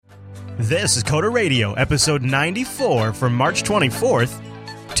This is Coder Radio, episode 94 for March 24th,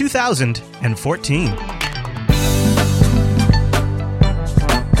 2014.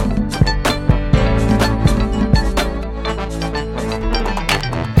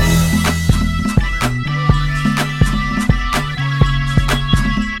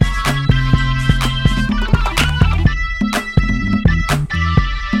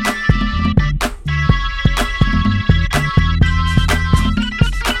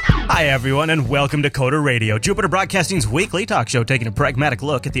 Hi everyone, and welcome to Coder Radio, Jupiter Broadcasting's weekly talk show taking a pragmatic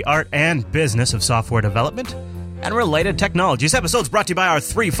look at the art and business of software development and related technologies. Episodes brought to you by our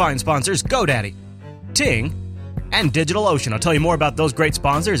three fine sponsors, GoDaddy, Ting, and DigitalOcean. I'll tell you more about those great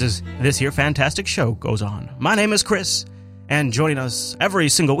sponsors as this here fantastic show goes on. My name is Chris, and joining us every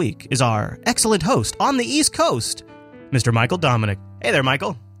single week is our excellent host on the East Coast, Mr. Michael Dominic. Hey there,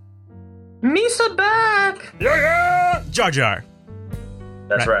 Michael. Misa back! Yeah! Jar Jar.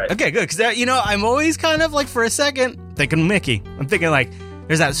 That's right. Okay, good, because, I'm always kind of, for a second, thinking Mickey. I'm thinking,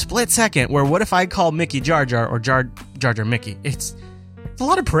 there's that split second where what if I call Mickey Jar Jar or Jar Jar Mickey? It's a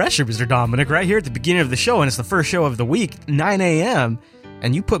lot of pressure, Mr. Dominic, right here at the beginning of the show, and it's the first show of the week, 9 a.m.,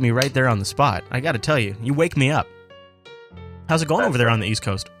 and you put me right there on the spot. I got to tell you, you wake me up. How's it going over there on the East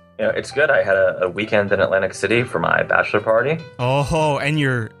Coast? Yeah, it's good. I had a weekend in Atlantic City for my bachelor party. Oh, and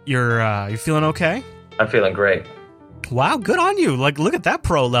you're feeling okay? I'm feeling great. Wow, good on you. Look at that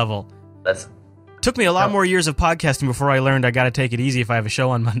pro level. Took me a lot more years of podcasting before I learned I got to take it easy if I have a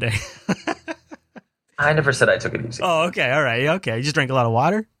show on Monday. I never said I took it easy. Oh, okay, all right, okay. You just drank a lot of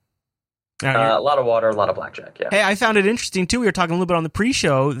water? A lot of water, a lot of blackjack, yeah. Hey, I found it interesting, too. We were talking a little bit on the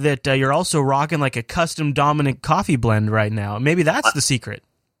pre-show that you're also rocking a custom Dominic coffee blend right now. Maybe that's the secret.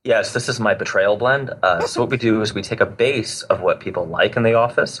 Yes, this is my betrayal blend. So what we do is we take a base of what people like in the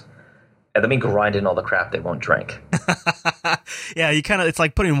office, and then we grind in all the crap they won't drink. Yeah, it's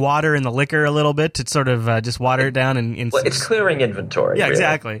like putting water in the liquor a little bit to sort of just water it down. Well, it's clearing inventory. Yeah,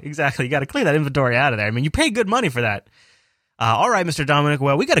 really. exactly. You got to clear that inventory out of there. I mean, you pay good money for that. All right, Mr. Dominic,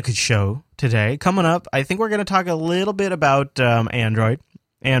 well, we got a good show today. Coming up, I think we're going to talk a little bit about Android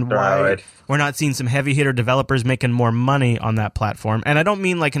and why we're not seeing some heavy-hitter developers making more money on that platform. And I don't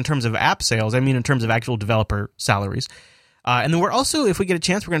mean in terms of app sales. I mean in terms of actual developer salaries. And then we're also, if we get a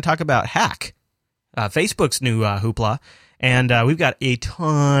chance, we're going to talk about Hack, Facebook's new hoopla. And we've got a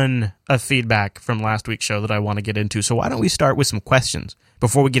ton of feedback from last week's show that I want to get into. So why don't we start with some questions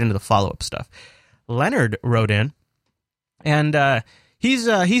before we get into the follow-up stuff. Leonard wrote in, and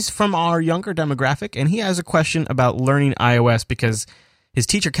he's from our younger demographic, and he has a question about learning iOS because his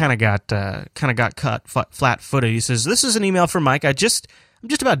teacher kind of got caught flat-footed. He says, "This is an email for Mike. I'm just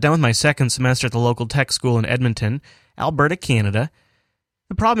about done with my second semester at the local tech school in Edmonton, Alberta, Canada.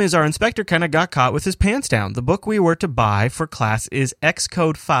 The problem is our inspector kind of got caught with his pants down. The book we were to buy for class is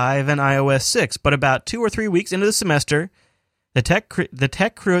Xcode 5 and iOS 6, but about 2 or 3 weeks into the semester, the tech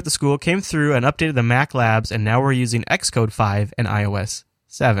crew at the school came through and updated the Mac labs, and now we're using Xcode 5 and iOS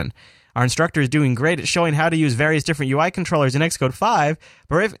 7. Our instructor is doing great at showing how to use various different UI controllers in Xcode 5,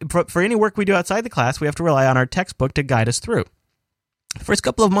 but for any work we do outside the class, we have to rely on our textbook to guide us through. The first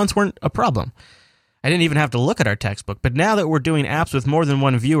couple of months weren't a problem. I didn't even have to look at our textbook, but now that we're doing apps with more than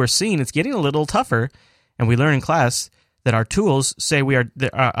one view or scene, it's getting a little tougher, and we learn in class that our tools say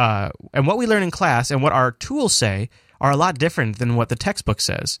and what we learn in class and what our tools say are a lot different than what the textbook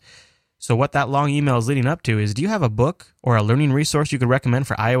says. So what that long email is leading up to is, do you have a book or a learning resource you could recommend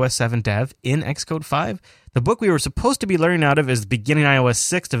for iOS 7 dev in Xcode 5? The book we were supposed to be learning out of is Beginning iOS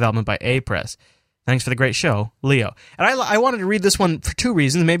 6 Development by A-Press. Thanks for the great show, Leo." And I wanted to read this one for two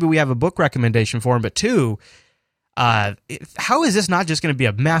reasons. Maybe we have a book recommendation for him, but two, how is this not just going to be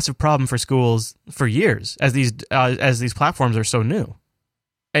a massive problem for schools for years as these platforms are so new?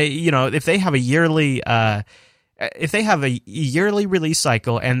 If they have a yearly release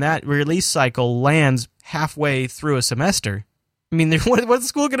cycle and that release cycle lands halfway through a semester, I mean, what's the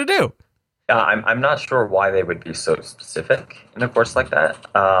school going to do? I'm not sure why they would be so specific in a course like that.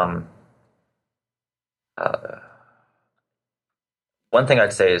 One thing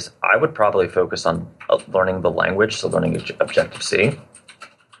I'd say is I would probably focus on learning the language, so learning Objective-C.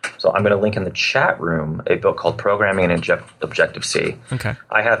 So I'm going to link in the chat room a book called Programming in Objective-C. Okay.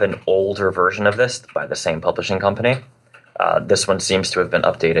 I have an older version of this by the same publishing company. This one seems to have been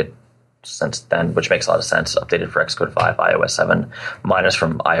updated since then, which makes a lot of sense. Updated for Xcode 5, iOS 7, minus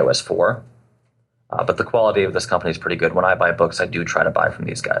from iOS 4. But the quality of this company is pretty good. When I buy books, I do try to buy from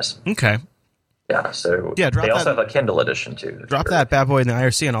these guys. Okay. Yeah, so they also have a Kindle edition, too. Drop that bad boy in the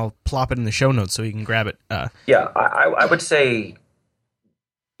IRC, and I'll plop it in the show notes so you can grab it. Yeah, I would say,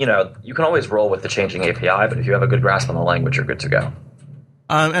 you can always roll with the changing API, but if you have a good grasp on the language, you're good to go.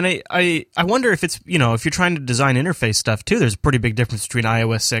 And I wonder if it's, if you're trying to design interface stuff too, there's a pretty big difference between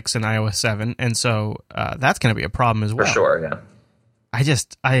iOS 6 and iOS 7. And so that's going to be a problem as well. For sure, yeah.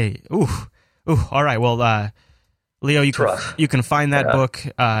 All right. Well, Leo, you can find that book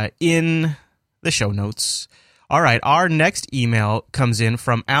in the show notes. All right. Our next email comes in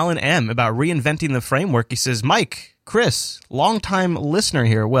from Alan M. about reinventing the framework. He says, Mike, Chris, longtime listener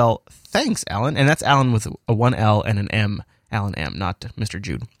here. Well, thanks, Alan. And that's Alan with a 1L and an M. Alan M., not Mr.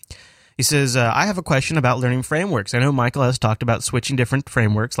 Jude. He says, I have a question about learning frameworks. I know Michael has talked about switching different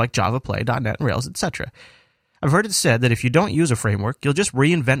frameworks like Java, Play, .NET, and Rails, etc. I've heard it said that if you don't use a framework, you'll just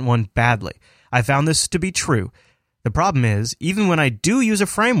reinvent one badly. I found this to be true. The problem is, even when I do use a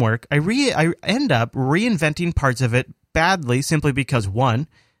framework, I end up reinventing parts of it badly simply because, one,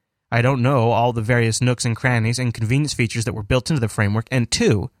 I don't know all the various nooks and crannies and convenience features that were built into the framework, and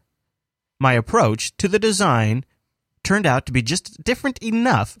two, my approach to the design turned out to be just different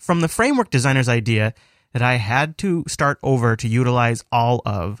enough from the framework designer's idea that I had to start over to utilize all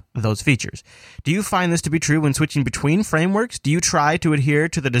of those features. Do you find this to be true when switching between frameworks? Do you try to adhere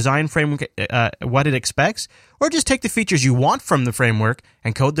to the design framework, what it expects, or just take the features you want from the framework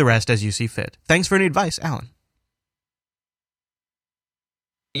and code the rest as you see fit? Thanks for any advice, Alan.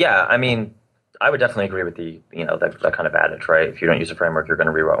 Yeah, I mean, I would definitely agree with that kind of adage, right? If you don't use a framework, you're going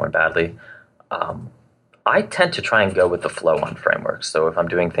to rewrite one badly. I tend to try and go with the flow on frameworks. So if I'm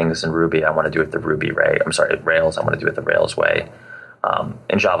doing things in Ruby, I want to do it the Rails, I want to do it the Rails way.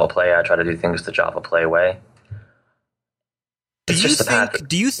 In Java Play, I try to do things the Java Play way. Do you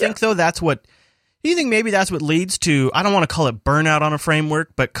think though do you think maybe that's what leads to, I don't want to call it burnout on a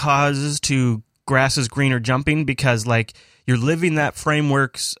framework, but causes to grass is greener jumping, because like you're living that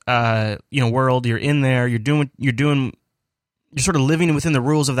framework's world, you're in there, you're sort of living within the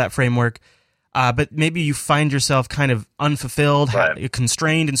rules of that framework. But maybe you find yourself kind of unfulfilled,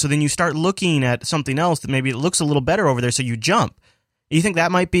 constrained, and so then you start looking at something else that maybe it looks a little better over there, so you jump. You think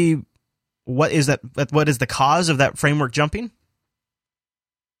that might be what is the cause of that framework jumping?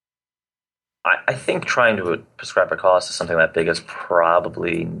 I think trying to prescribe a cause to something that big is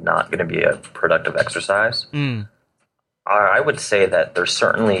probably not going to be a productive exercise. I would say that there's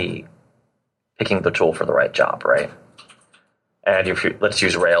certainly picking the tool for the right job, right? And let's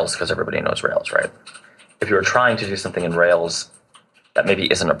use Rails because everybody knows Rails, right? If you're trying to do something in Rails that maybe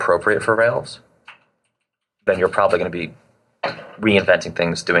isn't appropriate for Rails, then you're probably going to be reinventing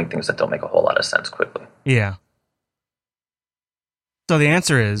things, doing things that don't make a whole lot of sense quickly. Yeah. So the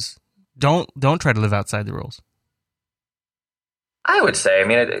answer is don't try to live outside the rules. I would say, I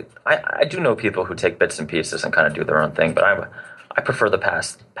mean, I do know people who take bits and pieces and kind of do their own thing, but I prefer the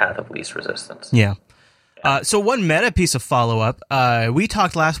path of least resistance. Yeah. So one meta piece of follow-up, we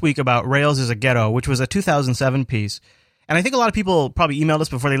talked last week about Rails as a Ghetto, which was a 2007 piece. And I think a lot of people probably emailed us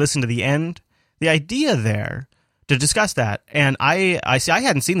before they listened to the end. The idea there to discuss that, and I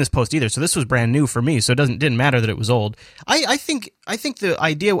hadn't seen this post either, so this was brand new for me, so it didn't matter that it was old. I think the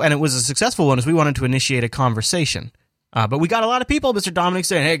idea, and it was a successful one, is we wanted to initiate a conversation. But we got a lot of people, Mr. Dominic,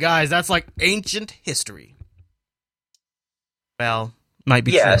 saying, hey guys, that's like ancient history. Well, might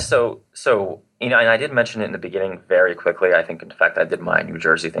be true. Yeah, so and I did mention it in the beginning very quickly. I think, in fact, I did my New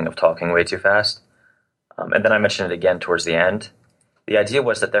Jersey thing of talking way too fast. And then I mentioned it again towards the end. The idea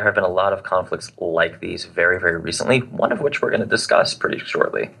was that there have been a lot of conflicts like these very, very recently, one of which we're going to discuss pretty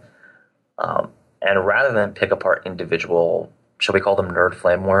shortly. And rather than pick apart individual, shall we call them nerd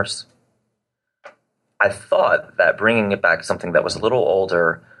flame wars, I thought that bringing it back to something that was a little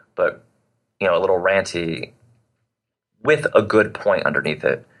older, but a little ranty, with a good point underneath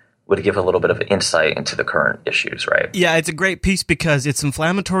it, would give a little bit of insight into the current issues, right? Yeah, it's a great piece because it's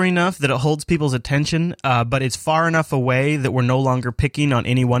inflammatory enough that it holds people's attention, but it's far enough away that we're no longer picking on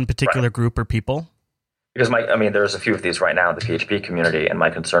any one particular group or people. Because there's a few of these right now in the PHP community, and my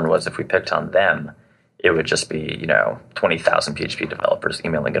concern was if we picked on them, it would just be 20,000 PHP developers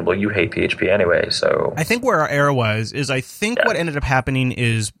emailing in. Well, you hate PHP anyway, so I think where our error was is what ended up happening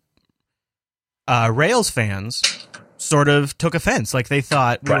is Rails fans sort of took offense. Like they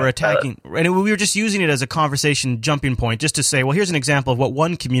thought we were attacking, and we were just using it as a conversation jumping point, just to say, well, here's an example of what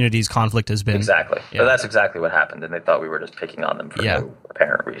one community's conflict has been. Exactly. Yeah. So that's exactly what happened, and they thought we were just picking on them for no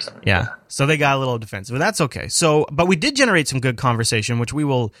apparent reason. Yeah. So they got a little defensive, and that's okay. So, but we did generate some good conversation, which we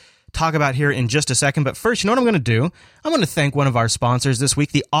will talk about here in just a second. But first, you know what I'm going to do? I'm going to thank one of our sponsors this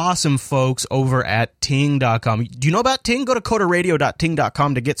week, the awesome folks over at Ting.com. Do you know about Ting? Go to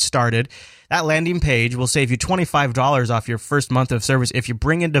coderadio.ting.com to get started. That landing page will save you $25 off your first month of service if you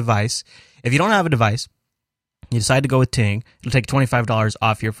bring a device. If you don't have a device, You decide to go with Ting. It'll take $25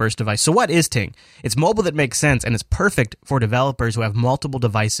 off your first device. So what is Ting? It's mobile that makes sense, and it's perfect for developers who have multiple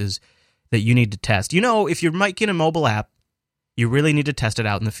devices that you need to test. If you're making a mobile app, you really need to test it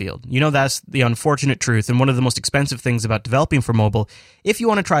out in the field. That's the unfortunate truth and one of the most expensive things about developing for mobile. If you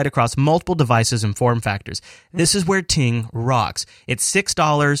want to try it across multiple devices and form factors, this is where Ting rocks. It's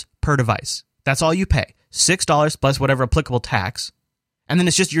 $6 per device. That's all you pay. $6 plus whatever applicable tax. And then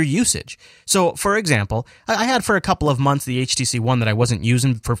it's just your usage. So, for example, I had for a couple of months the HTC One that I wasn't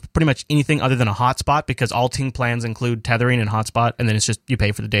using for pretty much anything other than a hotspot, because all Ting plans include tethering and hotspot, and then it's just you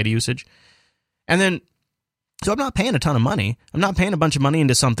pay for the data usage. And then, so I'm not paying a ton of money. I'm not paying a bunch of money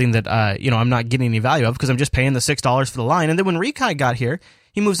into something that, I'm not getting any value of, because I'm just paying the $6 for the line. And then when Rikai got here,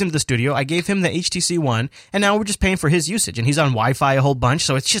 he moves into the studio. I gave him the HTC One, and now we're just paying for his usage. And he's on Wi-Fi a whole bunch,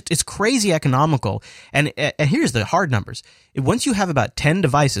 so it's crazy economical. And here's the hard numbers. Once you have about 10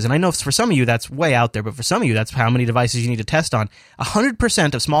 devices, and I know for some of you that's way out there, but for some of you that's how many devices you need to test on.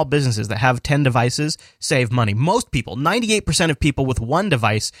 100% of small businesses that have 10 devices save money. Most people, 98% of people with one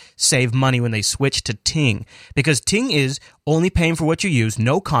device save money when they switch to Ting, because Ting is only paying for what you use,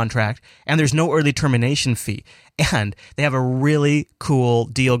 no contract, and there's no early termination fee. And they have a really cool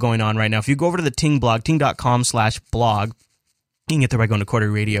deal going on right now. If you go over to the Ting blog, ting.com/blog, you can get there by going to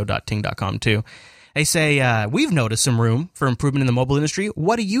quarterradio.ting.com too. They say, we've noticed some room for improvement in the mobile industry.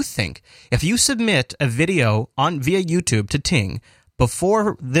 What do you think? If you submit a video via YouTube to Ting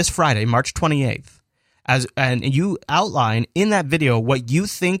before this Friday, March 28th, and you outline in that video what you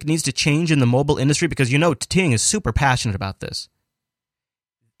think needs to change in the mobile industry, because Ting is super passionate about this.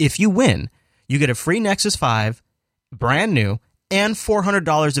 If you win, you get a free Nexus 5, brand new, and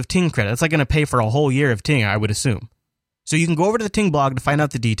 $400 of Ting credit. That's like going to pay for a whole year of Ting, I would assume. So you can go over to the Ting blog to find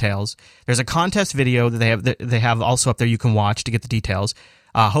out the details. There's a contest video that they have also up there you can watch to get the details,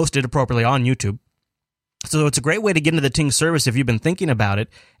 hosted appropriately on YouTube. So it's a great way to get into the Ting service if you've been thinking about it.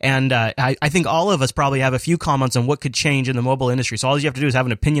 And I think all of us probably have a few comments on what could change in the mobile industry. So all you have to do is have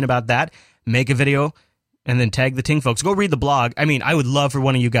an opinion about that, make a video, and then tag the Ting folks. Go read the blog. I mean, I would love for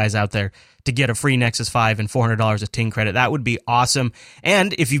one of you guys out there to get a free Nexus 5 and $400 of Ting credit. That would be awesome.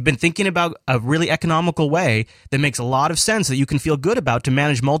 And if you've been thinking about a really economical way that makes a lot of sense that you can feel good about to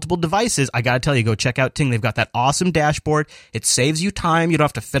manage multiple devices, I got to tell you, go check out Ting. They've got that awesome dashboard. It saves you time. You don't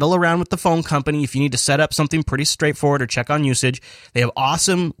have to fiddle around with the phone company if you need to set up something pretty straightforward or check on usage. They have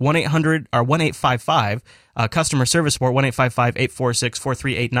awesome 1-800 or 1-855 customer service support,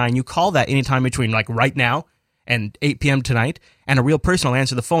 1-855-846-4389. You call that anytime between like right now and 8 p.m. tonight, and a real person will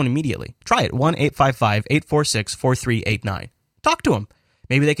answer the phone immediately. Try it, 1-855-846-4389. Talk to them.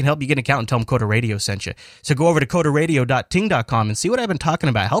 Maybe they can help you get an account and tell them Coda Radio sent you. So go over to coderradio.ting.com and see what I've been talking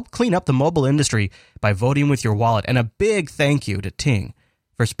about. Help clean up the mobile industry by voting with your wallet. And a big thank you to Ting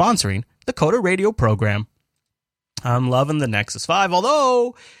for sponsoring the Coda Radio program. I'm loving the Nexus 5,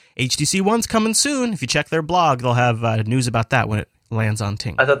 although HTC One's coming soon. If you check their blog, they'll have news about that when it lands on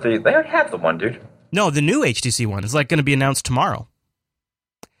Ting. I thought they already have the one, dude. No, the new HTC One is going to be announced tomorrow.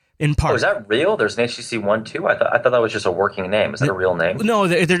 In part. Oh, is that real? There's an HTC One too? I thought that was just a working name. Is that a real name? No,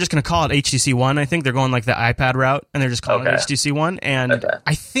 they're just going to call it HTC One. I think they're going like the iPad route, and they're just calling it HTC One. And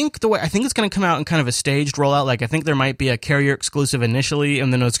I think it's going to come out in kind of a staged rollout. Like I think there might be a carrier exclusive initially,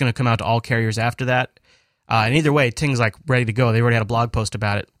 and then it's going to come out to all carriers after that. And either way, Ting's like ready to go. They already had a blog post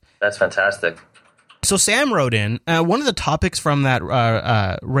about it. That's fantastic. So Sam wrote in one of the topics from that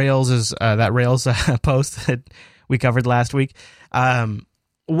Rails post that we covered last week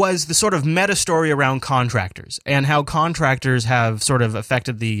was the sort of meta story around contractors and how contractors have sort of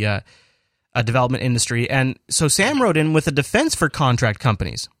affected the development industry. And so Sam wrote in with a defense for contract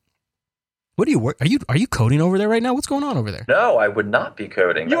companies. What do you work? Are you coding over there right now? What's going on over there? No, I would not be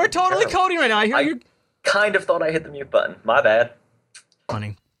coding. You are totally coding right now. I kind of thought I hit the mute button. My bad.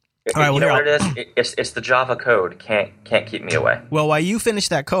 Funny. All right, you know what it is? It's the Java code. Can't keep me away. Well, while you finish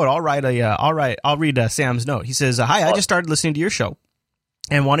that code, I'll read Sam's note. He says, "Hi, I just started listening to your show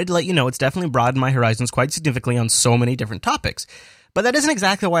and wanted to let you know it's definitely broadened my horizons quite significantly on so many different topics. But that isn't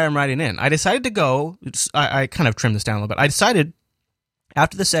exactly why I'm writing in. I decided to go. I kind of trimmed this down a little bit. I decided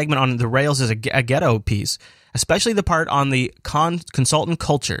after the segment on the Rails as a ghetto piece, especially the part on the consultant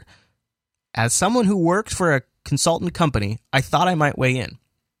culture. As someone who works for a consultant company, I thought I might weigh in.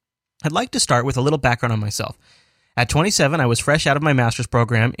 I'd like to start with a little background on myself. At 27, I was fresh out of my master's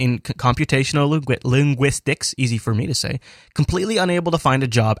program in computational linguistics, easy for me to say, completely unable to find a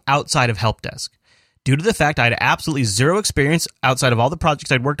job outside of help desk. Due to the fact I had absolutely zero experience outside of all the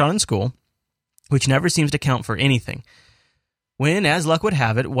projects I'd worked on in school, which never seems to count for anything. When, as luck would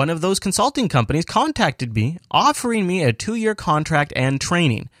have it, one of those consulting companies contacted me, offering me a 2-year contract and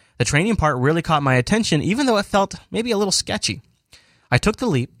training. The training part really caught my attention, even though it felt maybe a little sketchy. I took the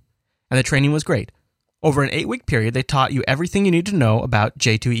leap, and the training was great. Over an 8-week period, they taught you everything you need to know about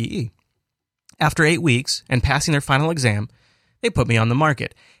J2EE. After 8 weeks, and passing their final exam, they put me on the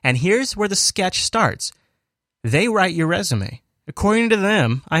market. And here's where the sketch starts. They write your resume. According to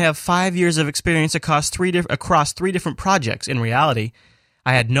them, I have 5 years of experience across three different projects. In reality,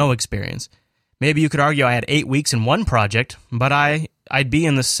 I had no experience. Maybe you could argue I had 8 weeks in one project, but I'd be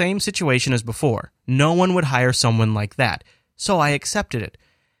in the same situation as before. No one would hire someone like that, so I accepted it,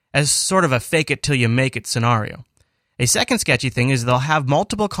 as sort of a fake-it-till-you-make-it scenario. A second sketchy thing is they'll have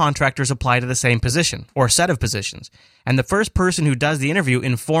multiple contractors apply to the same position, or set of positions, and the first person who does the interview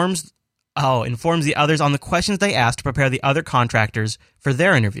informs the others on the questions they asked to prepare the other contractors for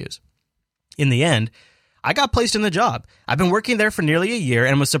their interviews. In the end, I got placed in the job. I've been working there for nearly a year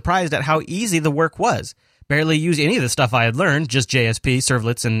and was surprised at how easy the work was. Barely used any of the stuff I had learned, just JSP,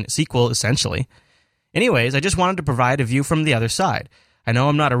 servlets, and SQL, essentially. Anyways, I just wanted to provide a view from the other side. I know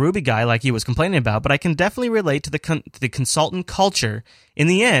I'm not a Ruby guy like he was complaining about, but I can definitely relate to the consultant culture. In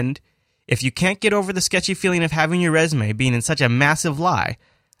the end, if you can't get over the sketchy feeling of having your resume being in such a massive lie,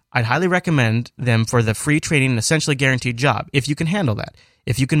 I'd highly recommend them for the free training and essentially guaranteed job, if you can handle that,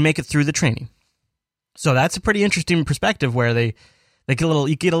 if you can make it through the training. So that's a pretty interesting perspective where you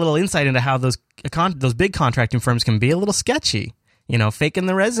get a little insight into how those big contracting firms can be a little sketchy. You know, faking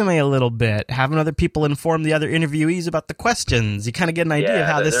the resume a little bit, having other people inform the other interviewees about the questions. You kind of get an idea of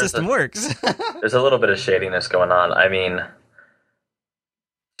how this system works. There's a little bit of shadiness going on. I mean,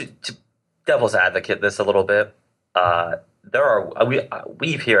 to devil's advocate this a little bit,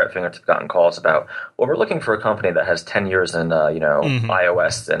 we here at Fingertip gotten calls about, well, we're looking for a company that has 10 years in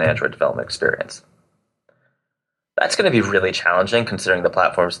iOS and Android development experience. That's going to be really challenging considering the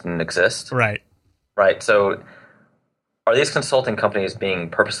platforms didn't exist. Right. So are these consulting companies being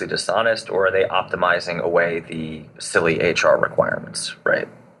purposely dishonest, or are they optimizing away the silly HR requirements, right?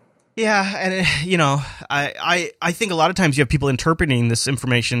 Yeah, and I think a lot of times you have people interpreting this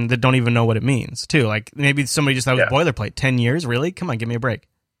information that don't even know what it means, too. Like, maybe somebody just thought it was boilerplate. 10 years? Really? Come on, give me a break.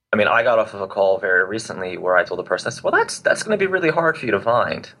 I mean, I got off of a call very recently where I told the person, I said, well, that's going to be really hard for you to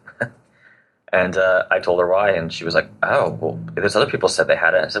find. And I told her why, and she was like, oh, well, there's other people said they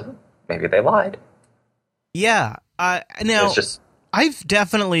had it. I said, well, maybe they lied. Yeah. Now, I've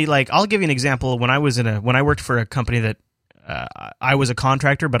definitely, I'll give you an example. When I worked for a company that I was a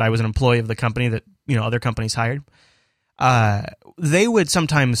contractor, but I was an employee of the company that, other companies hired, they would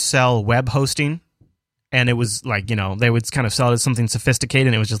sometimes sell web hosting, and it was they would kind of sell it as something sophisticated,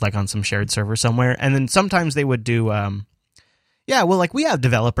 and it was just on some shared server somewhere. And then sometimes they would do, we have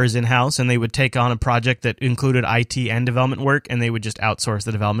developers in-house, and they would take on a project that included IT and development work, and they would just outsource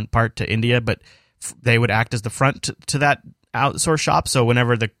the development part to India, but they would act as the front to that outsource shop. So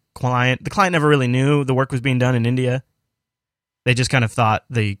whenever the client never really knew the work was being done in India, they just kind of thought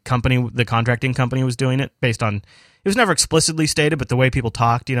the contracting company was doing it based on, it was never explicitly stated, but the way people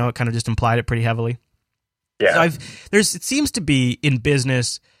talked, it kind of just implied it pretty heavily. Yeah. So it seems to be in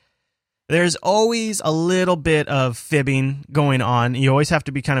business, there's always a little bit of fibbing going on. You always have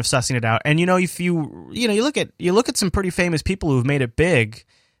to be kind of sussing it out. And if you look at some pretty famous people who've made it big,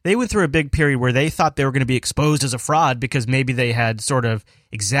 they went through a big period where they thought they were going to be exposed as a fraud because maybe they had sort of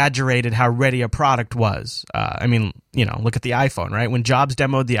exaggerated how ready a product was. Look at the iPhone, right? When Jobs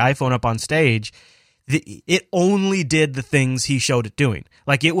demoed the iPhone up on stage, it only did the things he showed it doing.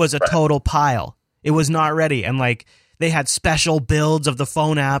 It was a total pile. It was not ready. And they had special builds of the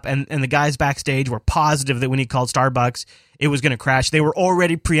phone app, and the guys backstage were positive that when he called Starbucks, it was going to crash. They were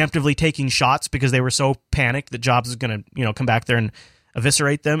already preemptively taking shots because they were so panicked that Jobs was going to, come back there and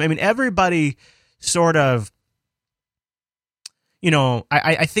eviscerate them. I mean, everybody sort of,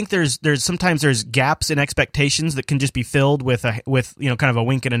 I think there's sometimes there's gaps in expectations that can just be filled with kind of a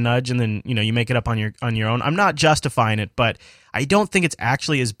wink and a nudge, and then you make it up on your own. I'm not justifying it, but I don't think it's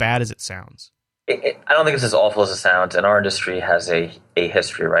actually as bad as it sounds. I don't think it's as awful as it sounds, and our industry has a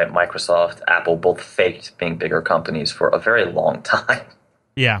history, right? Microsoft, Apple both faked being bigger companies for a very long time.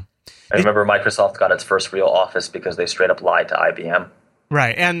 Yeah. I remember Microsoft got its first real office because they straight up lied to IBM.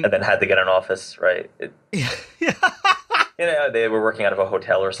 Right, and then had to get an office, right? Yeah. They were working out of a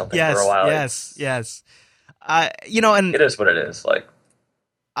hotel or something for a while. Yes. And it is what it is.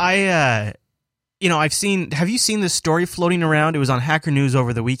 I've seen. Have you seen this story floating around? It was on Hacker News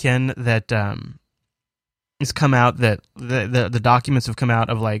over the weekend that it's come out that the documents have come out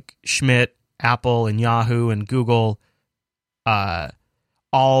of Schmidt, Apple, and Yahoo and Google,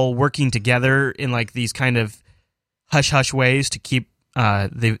 all working together in these kind of hush hush ways to keep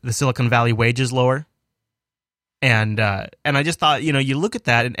the Silicon Valley wages lower. And I just thought, you look at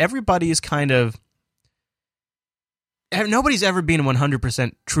that and everybody is kind of, nobody's ever been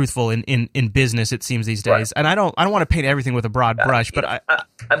 100% truthful in business, it seems these days. Right. And I don't want to paint everything with a broad brush, but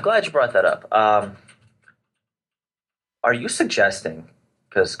I'm glad you brought that up. Are you suggesting,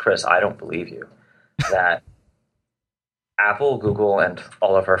 because Chris, I don't believe you, that Apple, Google, and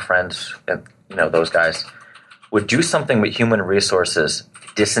all of our friends, and those guys, would do something with human resources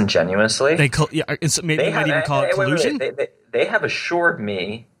disingenuously? Maybe even call it collusion? They have assured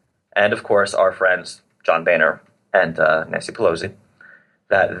me, and of course our friends John Boehner and Nancy Pelosi,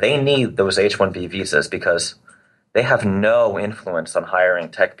 that they need those H-1B visas because they have no influence on hiring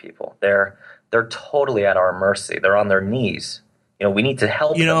tech people. They're totally at our mercy. They're on their knees. We need to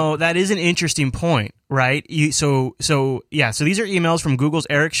help them. That is an interesting point, right? So these are emails from Google's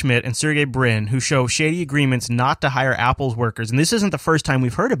Eric Schmidt and Sergey Brin who show shady agreements not to hire Apple's workers. And this isn't the first time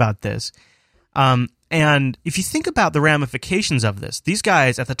we've heard about this. And if you think about the ramifications of this, these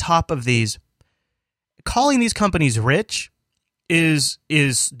guys at the top of these, calling these companies rich is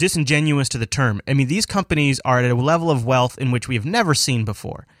disingenuous to the term. I mean, these companies are at a level of wealth in which we have never seen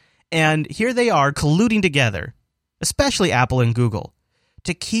before. And here they are colluding together, especially Apple and Google,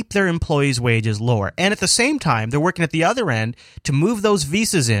 to keep their employees' wages lower. And at the same time, they're working at the other end to move those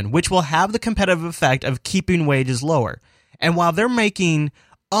visas in, which will have the competitive effect of keeping wages lower. And while they're making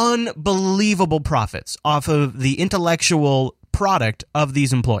unbelievable profits off of the intellectual product of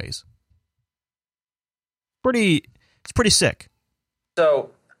these employees. It's pretty sick. So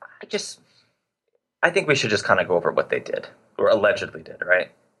I think we should just kind of go over what they did, or allegedly did,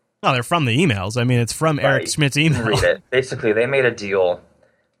 right? Well, they're from the emails. I mean, it's from Eric Schmidt's email. Read it. Basically, they made a deal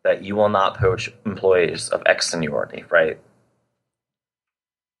that you will not poach employees of X seniority, right?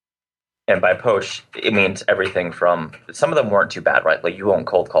 And by poach, it means everything from, some of them weren't too bad, right? Like, you won't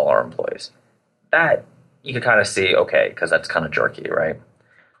cold call our employees. That, you can kind of see, okay, because that's kind of jerky, right?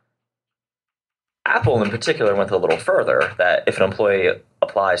 Apple, in particular, went a little further, that if an employee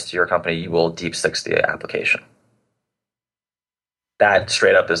applies to your company, you will deep six the application. That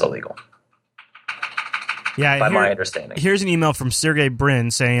straight up is illegal. Yeah, by my understanding. Here's an email from Sergey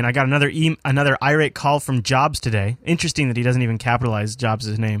Brin saying, I got another irate call from Jobs today. Interesting that he doesn't even capitalize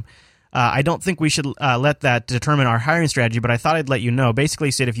Jobs' name. I don't think we should let that determine our hiring strategy, but I thought I'd let you know. Basically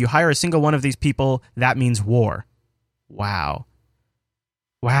said, if you hire a single one of these people, that means war. Wow,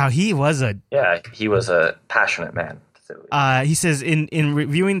 he was a passionate man. He says, in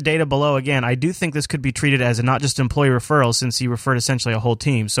reviewing data below, again, I do think this could be treated as not just employee referral, since he referred essentially a whole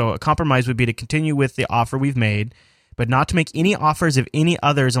team. So a compromise would be to continue with the offer we've made, but not to make any offers of any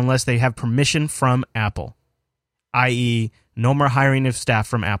others unless they have permission from Apple, i.e., no more hiring of staff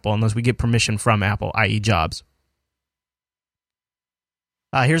from Apple unless we get permission from Apple, i.e., Jobs.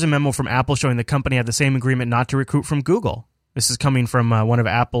 Here's a memo from Apple showing the company had the same agreement not to recruit from Google. This is coming from one of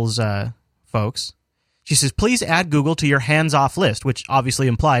Apple's folks. She says, please add Google to your hands-off list, which obviously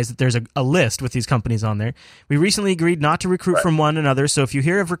implies that there's a list with these companies on there. We recently agreed not to recruit from one another, so if you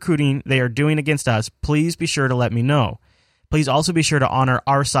hear of recruiting they are doing against us, please be sure to let me know. Please also be sure to honor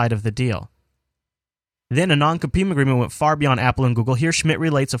our side of the deal. Then a non-compete agreement went far beyond Apple and Google. Here Schmidt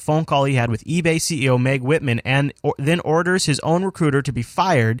relates a phone call he had with eBay CEO Meg Whitman and then orders his own recruiter to be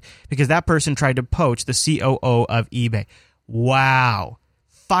fired because that person tried to poach the COO of eBay. Wow.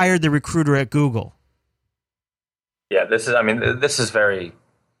 Fired the recruiter at Google. Yeah, this is very,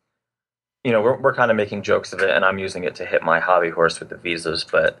 we're kind of making jokes of it, and I'm using it to hit my hobby horse with the visas,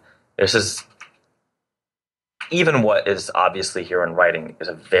 but this is, even what is obviously here in writing is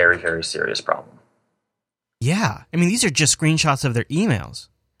a very, very serious problem. Yeah, I mean, these are just screenshots of their emails.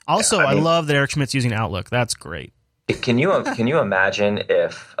 Also, I love that Eric Schmidt's using Outlook. That's great. Can you imagine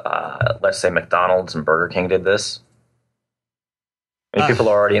if, let's say, McDonald's and Burger King did this? I mean, people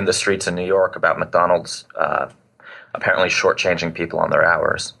are already in the streets in New York about McDonald's apparently shortchanging people on their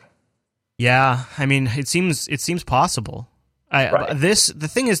hours. Yeah, I mean, it seems possible. Right. The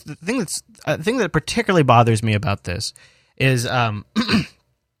thing that particularly bothers me about this is, I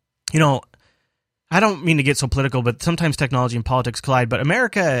don't mean to get so political, but sometimes technology and politics collide. But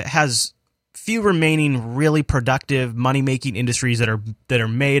America has few remaining really productive money-making industries that are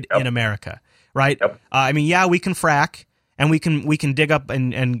made in America, right? Yep. I mean, yeah, we can frack. And we can dig up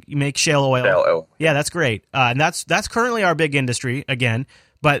and make shale oil. Shale oil. Yeah, that's great. And that's currently our big industry again.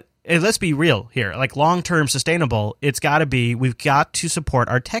 But let's be real here. Like long-term sustainable, we've got to support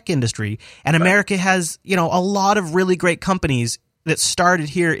our tech industry. And America has, a lot of really great companies that started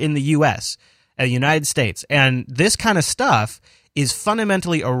here in the U.S., the United States. And this kind of stuff is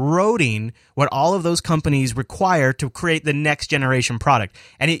fundamentally eroding what all of those companies require to create the next generation product.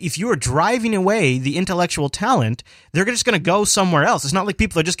 And if you are driving away the intellectual talent, they're just going to go somewhere else. It's not like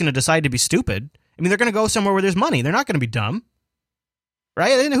people are just going to decide to be stupid. I mean, they're going to go somewhere where there's money. They're not going to be dumb.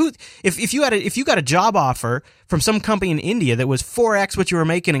 Right? And if you got a job offer from some company in India that was 4x what you were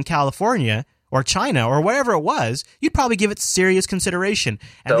making in California or China or wherever it was, you'd probably give it serious consideration.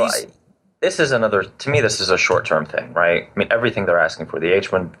 And this is a short-term thing, right? I mean, everything they're asking for, the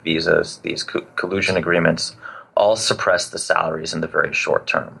H-1 visas, these collusion agreements, all suppress the salaries in the very short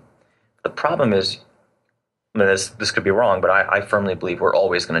term. The problem is, I mean, this could be wrong, but I firmly believe we're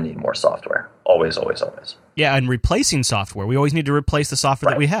always going to need more software. Always, always, always. Yeah, and replacing software. We always need to replace the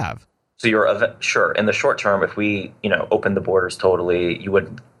software that we have. So sure, in the short term, if we open the borders totally, you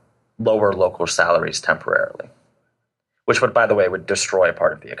would lower local salaries temporarily, which would, by the way, would destroy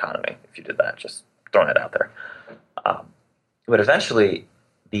part of the economy if you did that. Just throwing it out there. But eventually,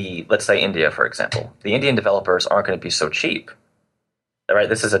 let's say India, for example, the Indian developers aren't going to be so cheap. Right?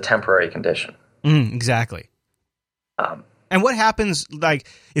 This is a temporary condition. Exactly. And what happens, like,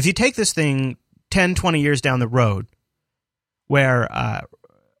 if you take this thing 10, 20 years down the road, where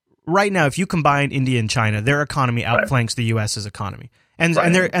right now, if you combine India and China, their economy outflanks the U.S.'s economy. And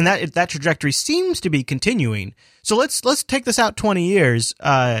that trajectory seems to be continuing. So let's take this out 20 years.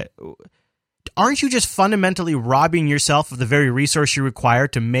 Aren't you just fundamentally robbing yourself of the very resource you require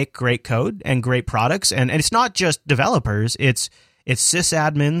to make great code and great products? And it's not just developers, it's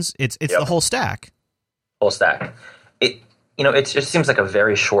sysadmins, it's the whole stack. Whole stack. It just seems like a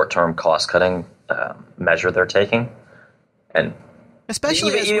very short-term cost-cutting measure they're taking, and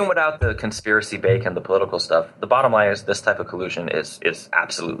especially even without the conspiracy bake and the political stuff, the bottom line is this type of collusion is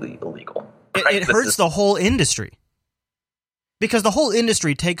absolutely illegal. It hurts the whole industry because the whole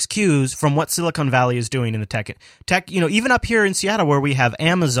industry takes cues from what Silicon Valley is doing in the tech. Even up here in Seattle, where we have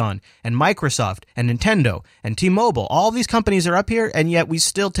Amazon and Microsoft and Nintendo and T-Mobile, all these companies are up here, and yet we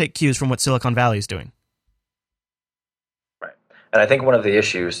still take cues from what Silicon Valley is doing. And I think one of the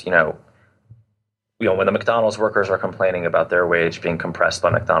issues, when the McDonald's workers are complaining about their wage being compressed by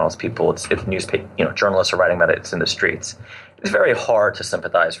McDonald's people, it's newspaper, journalists are writing about it. It's in the streets. It's very hard to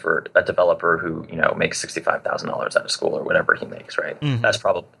sympathize for a developer who, makes $65,000 out of school or whatever he makes, right? Mm-hmm. That's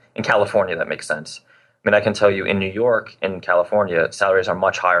probably in California. That makes sense. I mean, I can tell you in New York, in California, salaries are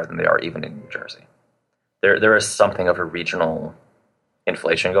much higher than they are even in New Jersey. There is something of a regional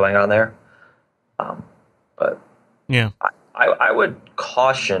inflation going on there, but yeah. I would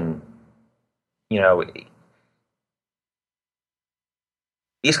caution,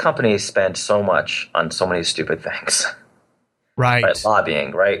 these companies spend so much on so many stupid things. Right.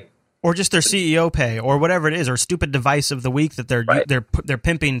 Lobbying, right? Or just their CEO pay or whatever it is, or stupid device of the week that they're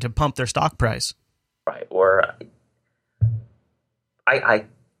pimping to pump their stock price. Right. Or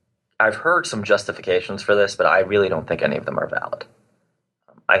I've heard some justifications for this, but I really don't think any of them are valid.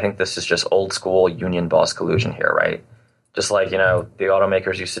 I think this is just old school union boss collusion here, right? Just like, the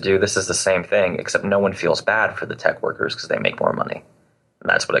automakers used to do, this is the same thing, except no one feels bad for the tech workers because they make more money. And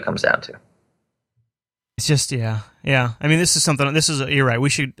that's what it comes down to. It's just, yeah. I mean, you're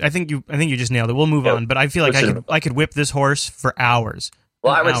right. I think you just nailed it. We'll move on, but I feel like I could whip this horse for hours.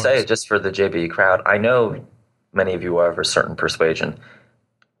 Well, I would say, just for the JB crowd, I know many of you are of a certain persuasion.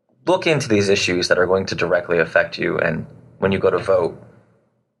 Look into these issues that are going to directly affect you, and when you go to vote,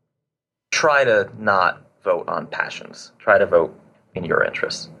 try to not vote on passions. Try to vote in your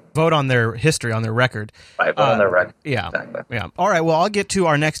interests. Vote on their history, on their record. Right, vote on their record. Yeah. Exactly. Yeah. All right, well, I'll get to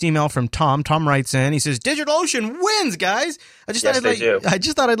our next email from Tom. Tom writes in. He says, DigitalOcean wins, guys. I just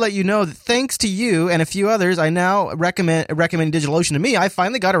thought I'd let you know that thanks to you and a few others, I now recommend DigitalOcean to me. I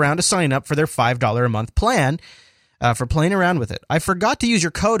finally got around to signing up for their $5 a month plan for playing around with it. I forgot to use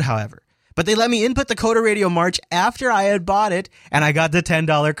your code, however. But they let me input the Coder Radio March after I had bought it, and I got the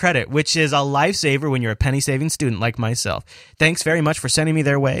 $10 credit, which is a lifesaver when you're a penny-saving student like myself. Thanks very much for sending me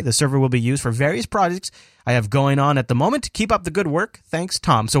their way. The server will be used for various projects I have going on at the moment. Keep up the good work. Thanks,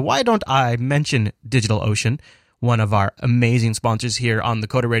 Tom. So why don't I mention DigitalOcean, one of our amazing sponsors here on the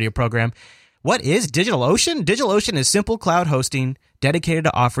Coder Radio program? What is DigitalOcean? DigitalOcean is simple cloud hosting dedicated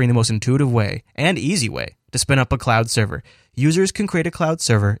to offering the most intuitive way and easy way to spin up a cloud server. Users can create a cloud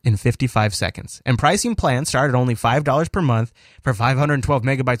server in 55 seconds. And pricing plans start at only $5 per month for 512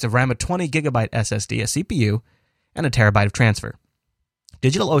 megabytes of RAM, a 20 gigabyte SSD, a CPU, and a terabyte of transfer.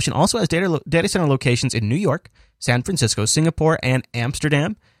 DigitalOcean also has data center locations in New York, San Francisco, Singapore, and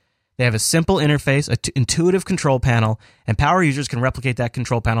Amsterdam. They have a simple interface, an intuitive control panel, and power users can replicate that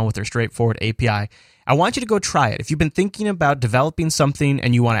control panel with their straightforward API. I want you to go try it. If you've been thinking about developing something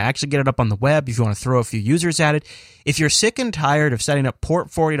and you want to actually get it up on the web, if you want to throw a few users at it, if you're sick and tired of setting up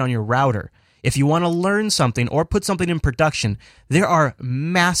port forwarding on your router, if you want to learn something or put something in production, there are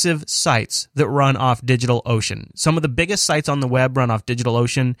massive sites that run off DigitalOcean. Some of the biggest sites on the web run off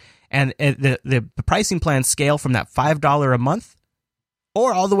DigitalOcean, and the pricing plans scale from that $5 a month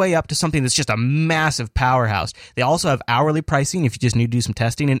or all the way up to something that's just a massive powerhouse. They also have hourly pricing if you just need to do some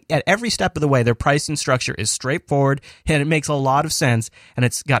testing. And at every step of the way, their pricing structure is straightforward, and it makes a lot of sense, and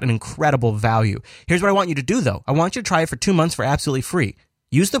it's got an incredible value. Here's what I want you to do, though. I want you to try it for 2 months for absolutely free.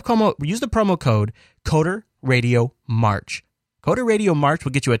 Use the promo code CoderRadioMarch. CoderRadioMarch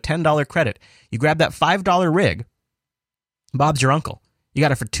will get you a $10 credit. You grab that $5 rig. Bob's your uncle. You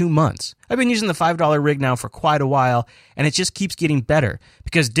got it for 2 months. I've been using the $5 rig now for quite a while, and it just keeps getting better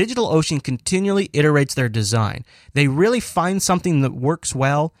because DigitalOcean continually iterates their design. They really find something that works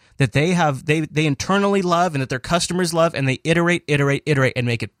well, that they internally love and that their customers love, and they iterate, and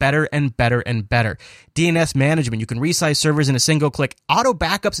make it better and better and better. DNS management, you can resize servers in a single click. Auto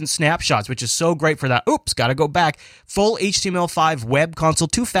backups and snapshots, which is so great for that. Oops, gotta go back. Full HTML5 web console,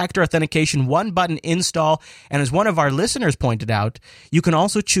 2-factor authentication, 1-button install, and as one of our listeners pointed out, you can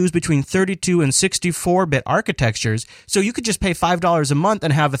also choose between 32 and 64-bit architectures, so you could just pay $5 a month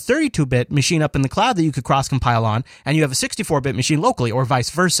and have a 32-bit machine up in the cloud that you could cross-compile on, and you have a 64-bit machine locally, or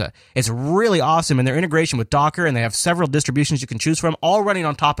vice versa. It's really awesome in their integration with Docker, and they have several distributions you can choose from, all running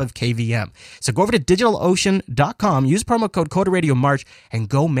on top of KVM. So go over to DigitalOcean.com, use promo code CoderRadioMarch, and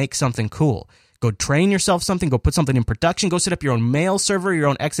go make something cool. Go train yourself something, go put something in production, go set up your own mail server, your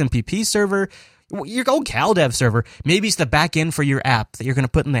own XMPP server, your own CalDev server. Maybe it's the back end for your app that you're going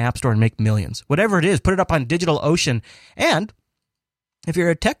to put in the App Store and make millions. Whatever it is, put it up on DigitalOcean. And if you're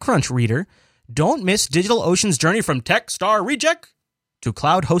a TechCrunch reader, don't miss DigitalOcean's journey from TechStar reject to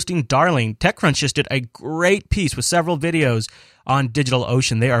cloud hosting darling. TechCrunch just did a great piece with several videos on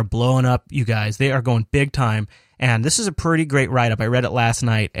DigitalOcean. They are blowing up, you guys. They are going big time. And this is a pretty great write-up. I read it last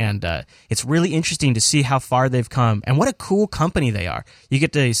night, and it's really interesting to see how far they've come and what a cool company they are. You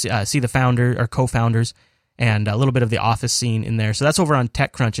get to see the founder or co-founders and a little bit of the office scene in there. So that's over on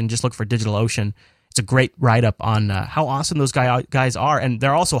TechCrunch, and just look for DigitalOcean. It's a great write-up on how awesome those guys are. And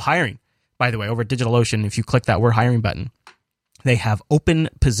they're also hiring, by the way, over at DigitalOcean. If you click that We're Hiring button, they have open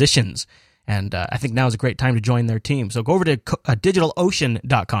positions. And I think now is a great time to join their team. So go over to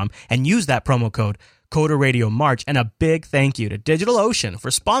DigitalOcean.com and use that promo code CoderRadioMarch. And a big thank you to DigitalOcean for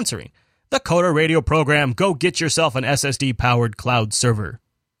sponsoring the Coder Radio program. Go get yourself an SSD-powered cloud server.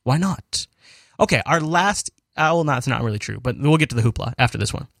 Why not? Okay, our last... well, no, it's not really true, but we'll get to the hoopla after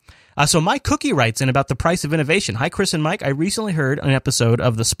this one. So Mike Cookie writes in about the price of innovation. Hi, Chris and Mike. I recently heard an episode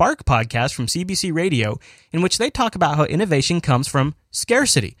of the Spark podcast from CBC Radio in which they talk about how innovation comes from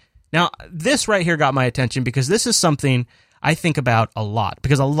scarcity. Now, this right here got my attention because this is something I think about a lot,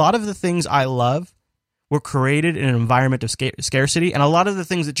 because a lot of the things I love were created in an environment of scarcity, and a lot of the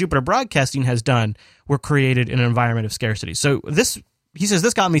things that Jupiter Broadcasting has done were created in an environment of scarcity. So this, he says,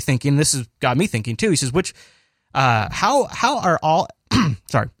 this got me thinking. This has got me thinking too. He says, how are all,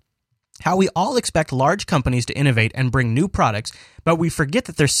 how we all expect large companies to innovate and bring new products, but we forget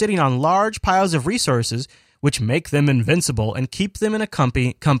that they're sitting on large piles of resources which make them invincible and keep them in a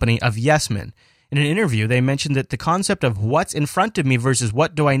company of yes men. In an interview, they mentioned that the concept of what's in front of me versus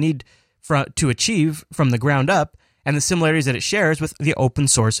what do I need to achieve from the ground up, and the similarities that it shares with the open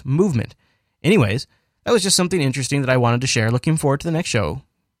source movement. Anyways, that was just something interesting that I wanted to share. Looking forward to the next show.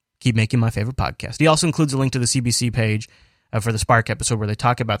 Keep making my favorite podcast. He also includes a link to the CBC page for the Spark episode where they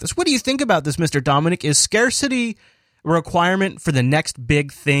talk about this. What do you think about this, Mr. Dominic? Is scarcity a requirement for the next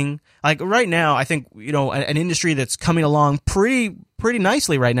big thing? Like right now, I think, you know, an industry that's coming along pretty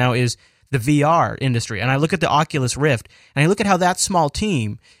nicely right now is the VR industry. And I look at the Oculus Rift, and I look at how that small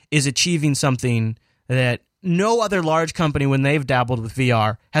team is achieving something that no other large company, when they've dabbled with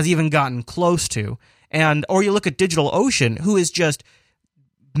VR, has even gotten close to. Or you look at DigitalOcean, who is just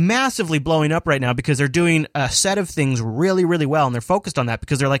massively blowing up right now because they're doing a set of things really, really well, and they're focused on that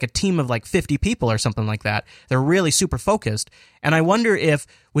because they're like a team of like 50 people or something like that. They're really super focused. And I wonder if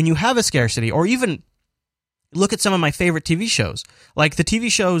when you have a scarcity, or even look at some of my favorite TV shows, like the TV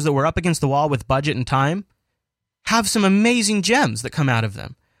shows that were up against the wall with budget and time, have some amazing gems that come out of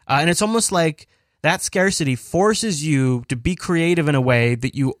them. And it's almost like that scarcity forces you to be creative in a way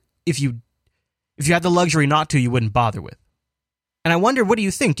that if you had the luxury not to, you wouldn't bother with. And I wonder, what do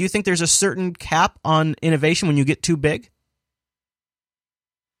you think? Do you think there's a certain cap on innovation when you get too big?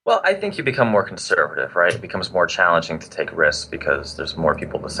 Well, I think you become more conservative, right? It becomes more challenging to take risks because there's more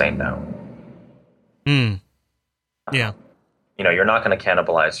people to say no. Yeah. You're not going to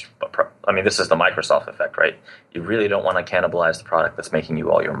cannibalize. I mean, this is the Microsoft effect, right? You really don't want to cannibalize the product that's making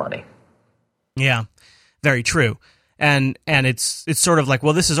you all your money. Yeah, very true. And it's sort of like,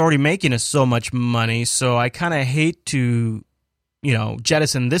 well, this is already making us so much money, so I kind of hate to,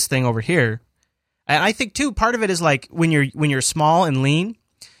 jettison this thing over here. And I think too, part of it is like when you're small and lean,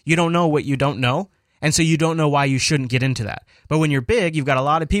 you don't know what you don't know, and so you don't know why you shouldn't get into that. But when you're big, you've got a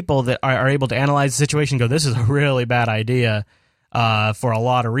lot of people that are able to analyze the situation and go, this is a really bad idea for a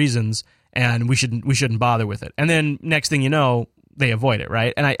lot of reasons, and we shouldn't bother with it. And then next thing you know, they avoid it,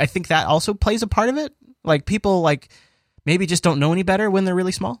 right? And I think that also plays a part of it. Like people maybe just don't know any better when they're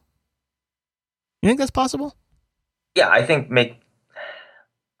really small. You think that's possible? Yeah, I think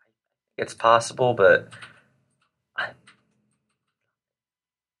it's possible, but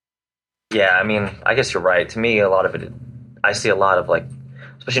yeah, I mean, I guess you're right. To me, a lot of it, I see a lot of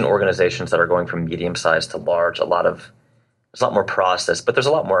especially in organizations that are going from medium sized to large, there's a lot more process, but there's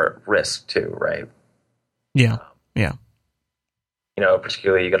a lot more risk too, right? Yeah, yeah.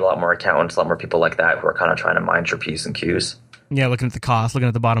 Particularly you get a lot more accountants, a lot more people like that who are kind of trying to mind your P's and Q's. Yeah, looking at the cost, looking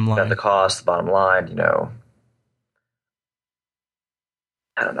at the bottom line. At the cost, the bottom line,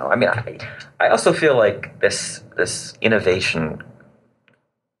 I don't know. I mean, I also feel like this innovation,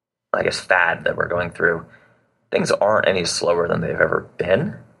 I guess, fad that we're going through, things aren't any slower than they've ever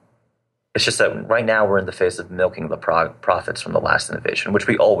been. It's just that right now we're in the phase of milking the profits from the last innovation, which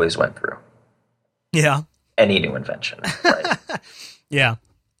we always went through. Yeah. Any new invention, right? Yeah.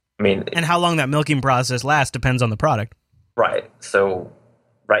 I mean, and how long that milking process lasts depends on the product. Right. So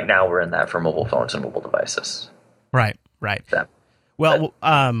right now we're in that for mobile phones and mobile devices. Right. Well,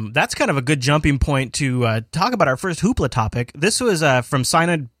 that's kind of a good jumping point to talk about our first Hoopla topic. This was from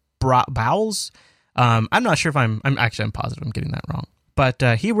Synod Bowles. I'm not sure if I'm positive I'm getting that wrong. But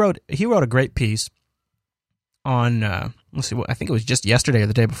he wrote a great piece on, let's see, I think it was just yesterday or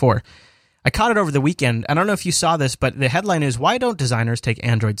the day before. I caught it over the weekend. I don't know if you saw this, but the headline is, "Why Don't Designers Take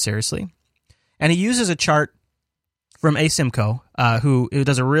Android Seriously?" And he uses a chart from Asimco, who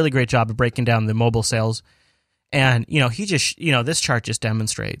does a really great job of breaking down the mobile sales. And, he just, this chart just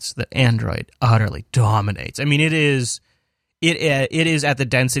demonstrates that Android utterly dominates. I mean, it is at the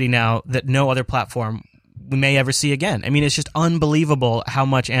density now that no other platform we may ever see again. I mean, it's just unbelievable how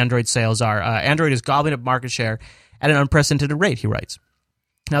much Android sales are. Android is gobbling up market share at an unprecedented rate, he writes.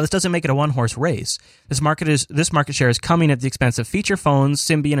 Now, this doesn't make it a one-horse race. This market share is coming at the expense of feature phones,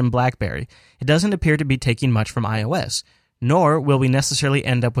 Symbian, and BlackBerry. It doesn't appear to be taking much from iOS, nor will we necessarily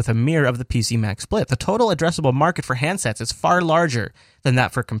end up with a mirror of the PC-Mac split. The total addressable market for handsets is far larger than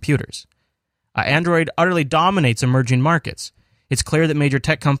that for computers. Android utterly dominates emerging markets. It's clear that major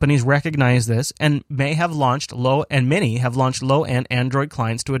tech companies recognize this and many have launched low-end Android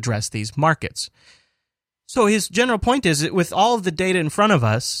clients to address these markets. So his general point is that with all of the data in front of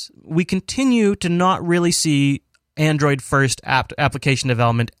us, we continue to not really see Android-first application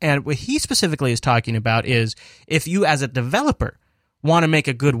development. And what he specifically is talking about is if you as a developer want to make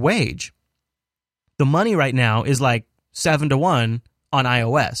a good wage, the money right now is like 7-1 on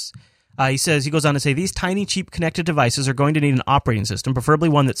iOS. He goes on to say, these tiny, cheap connected devices are going to need an operating system, preferably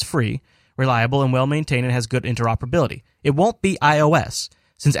one that's free, reliable, and well-maintained and has good interoperability. It won't be iOS,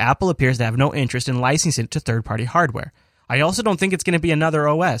 since Apple appears to have no interest in licensing it to third-party hardware. I also don't think it's going to be another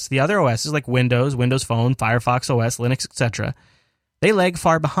OS. The other OSs like Windows, Windows Phone, Firefox OS, Linux, etc., they lag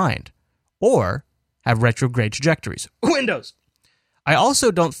far behind or have retrograde trajectories. Windows! I also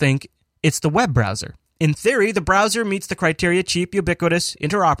don't think it's the web browser. In theory, the browser meets the criteria: cheap, ubiquitous,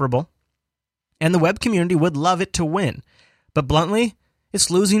 interoperable, and the web community would love it to win. But bluntly, it's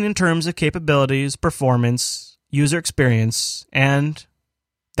losing in terms of capabilities, performance, user experience, and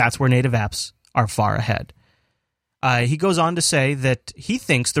that's where native apps are far ahead. He goes on to say that he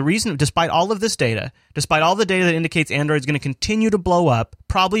thinks the reason, despite all of this data, despite all the data that indicates Android is going to continue to blow up,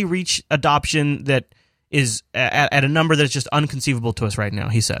 probably reach adoption that is at a number that is just unconceivable to us right now,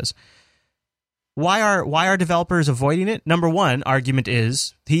 he says. Why are developers avoiding it? Number one argument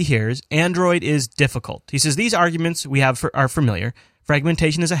is, he hears, Android is difficult. He says these arguments we have are familiar.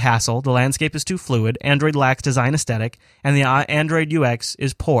 Fragmentation is a hassle, the landscape is too fluid, Android lacks design aesthetic, and the Android UX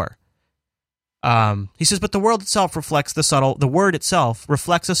is poor. He says, but the word itself reflects a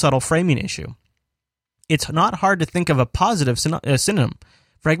subtle framing issue. It's not hard to think of a positive synonym.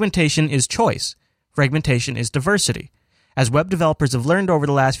 Fragmentation is choice. Fragmentation is diversity. As web developers have learned over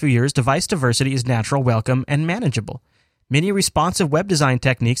the last few years, device diversity is natural, welcome, and manageable. Many responsive web design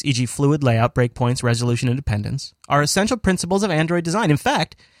techniques, e.g. fluid layout, breakpoints, resolution independence, are essential principles of Android design. In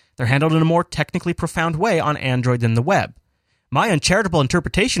fact, they're handled in a more technically profound way on Android than the web. My uncharitable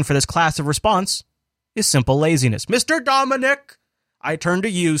interpretation for this class of response is simple laziness. Mr. Dominic, I turn to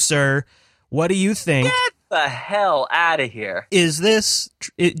you, sir. What do you think? Get the hell out of here.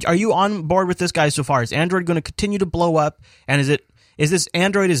 Are you on board with this guy so far? Is Android going to continue to blow up? And is this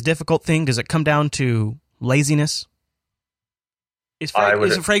Android is difficult thing? Does it come down to laziness? Is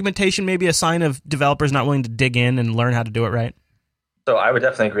fragmentation maybe a sign of developers not willing to dig in and learn how to do it right? So I would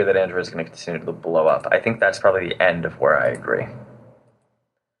definitely agree that Android is going to continue to blow up. I think that's probably the end of where I agree.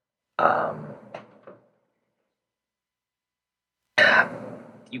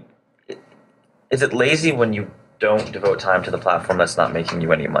 Is it lazy when you don't devote time to the platform that's not making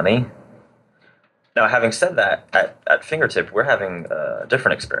you any money? Now, having said that, at Fingertip, we're having a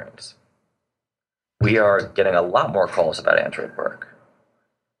different experience. We are getting a lot more calls about Android work.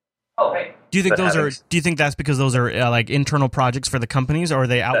 Okay. Do you think that's because those are like internal projects for the companies, or are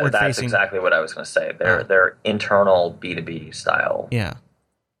they outward facing? That's exactly what I was going to say. They're internal B2B style. Yeah.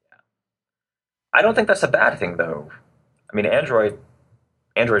 I don't think that's a bad thing, though. I mean,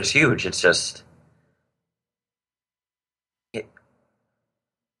 Android's huge. It's just,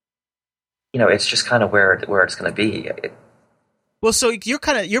 it's just kind of where it's going to be. Well, so your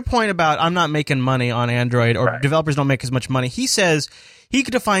point about I'm not making money on Android, or right. Developers don't make as much money. He says he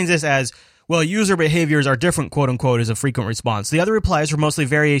defines this as, well, user behaviors are different, quote unquote, is a frequent response. The other replies were mostly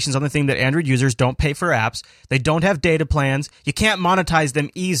variations on the theme that Android users don't pay for apps. They don't have data plans. You can't monetize them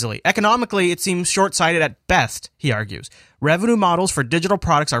easily. Economically, it seems short-sighted at best, he argues. Revenue models for digital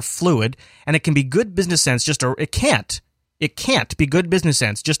products are fluid, and it can be good business sense it can't be good business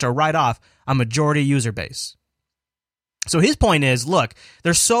sense just to write off a majority user base. So his point is, look,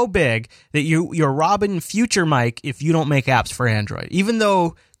 they're so big that you're robbing future Mike if you don't make apps for Android. Even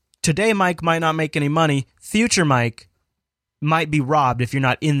though today Mike might not make any money, future Mike might be robbed if you're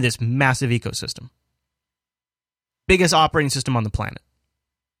not in this massive ecosystem. Biggest operating system on the planet.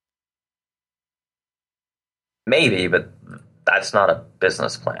 Maybe, but that's not a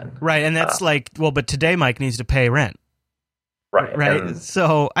business plan. Right, and that's but today Mike needs to pay rent. Right.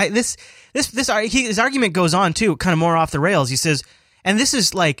 So his argument goes on too, kind of more off the rails. He says, and this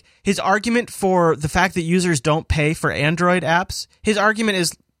is like his argument for the fact that users don't pay for Android apps. His argument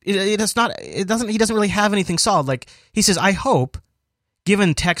is he doesn't really have anything solid. Like he says, I hope,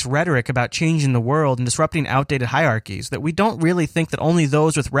 given tech's rhetoric about changing the world and disrupting outdated hierarchies, that we don't really think that only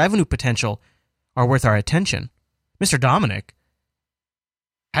those with revenue potential are worth our attention. Mr. Dominic,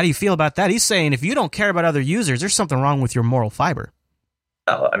 how do you feel about that? He's saying if you don't care about other users, there's something wrong with your moral fiber.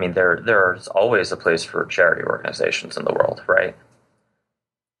 Oh, I mean, there's always a place for charity organizations in the world, right?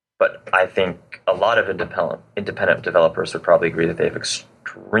 But I think a lot of independent developers would probably agree that they have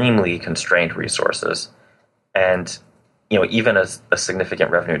extremely constrained resources. And, even a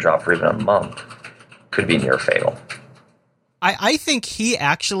significant revenue drop for even a month could be near fatal. I think he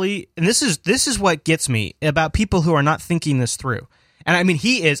actually, and this is what gets me about people who are not thinking this through. And I mean,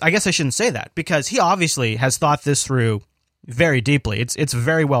 I guess I shouldn't say that, because he obviously has thought this through very deeply. It's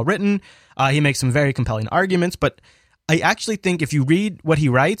very well written. He makes some very compelling arguments, but I actually think if you read what he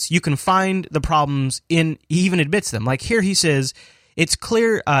writes, you can find the problems he even admits them. Like here he says, it's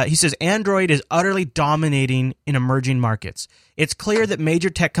clear, he says, Android is utterly dominating in emerging markets. It's clear that major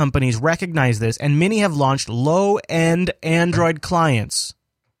tech companies recognize this, and many have launched low-end Android clients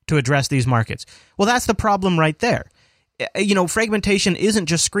to address these markets. Well, that's the problem right there. Fragmentation isn't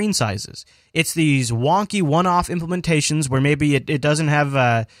just screen sizes. It's these wonky one-off implementations where maybe it doesn't have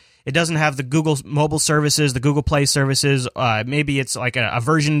the Google mobile services, the Google Play services. Maybe it's like a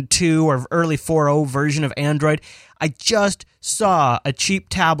version 2 or early 4.0 version of Android. I just saw a cheap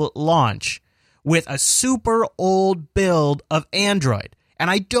tablet launch with a super old build of Android,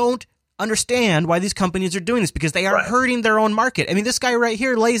 and I don't understand why these companies are doing this, because they are hurting their own market. I mean, this guy right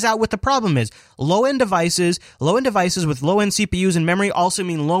here lays out what the problem is. Low-end devices with low-end CPUs and memory also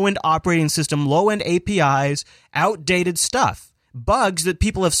mean low-end operating system, low-end APIs, outdated stuff, bugs that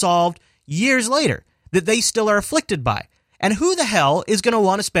people have solved years later that they still are afflicted by. And who the hell is going to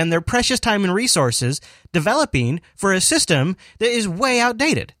want to spend their precious time and resources developing for a system that is way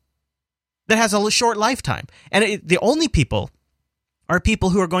outdated, that has a short lifetime? And the only people are people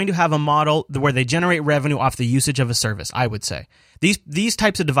who are going to have a model where they generate revenue off the usage of a service, I would say. These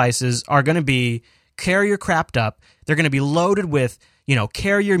types of devices are going to be carrier crapped up. They're going to be loaded with,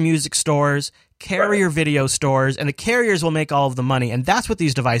 carrier music stores, carrier video stores, and the carriers will make all of the money, and that's what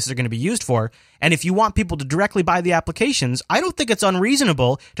these devices are going to be used for. And if you want people to directly buy the applications, I don't think it's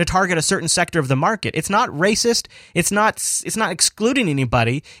unreasonable to target a certain sector of the market. It's not racist. It's not excluding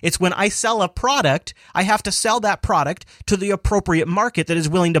anybody. It's when I sell a product, I have to sell that product to the appropriate market that is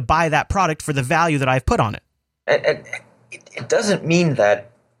willing to buy that product for the value that I've put on it. And it doesn't mean that.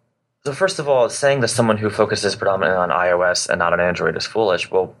 So first of all, saying that someone who focuses predominantly on iOS and not on Android is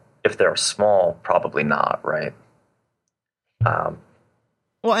foolish. Well, if they're small, probably not, right?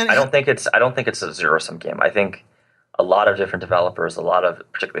 Well, and I don't think it's a zero-sum game. I think a lot of different developers, a lot of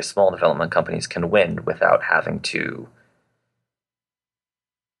particularly small development companies, can win without having to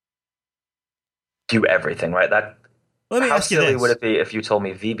do everything, right? Let me How ask you silly this. would it be if you told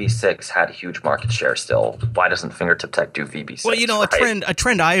me VB6 had huge market share still? Why doesn't Fingertip Tech do VB6? Well, you know, right? a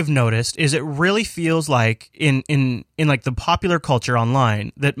trend I've noticed is it really feels like in like the popular culture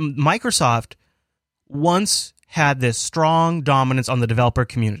online that Microsoft once had this strong dominance on the developer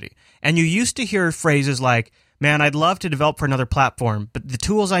community. And you used to hear phrases like, man, I'd love to develop for another platform, but the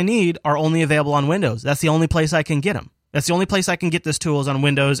tools I need are only available on Windows. That's the only place I can get them. That's the only place I can get this tool is on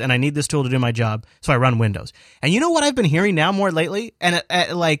Windows, and I need this tool to do my job, so I run Windows. And you know what I've been hearing now more lately, and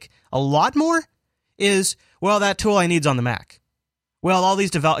like a lot more, is, well, that tool I need's on the Mac. Well, all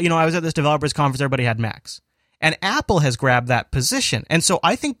these I was at this developers conference, everybody had Macs. And Apple has grabbed that position. And so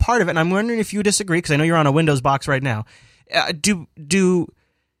I think part of it, and I'm wondering if you disagree, because I know you're on a Windows box right now, do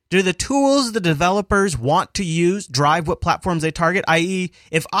the tools the developers want to use drive what platforms they target? I.e.,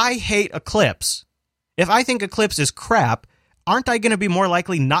 if I hate Eclipse, if I think Eclipse is crap, aren't I going to be more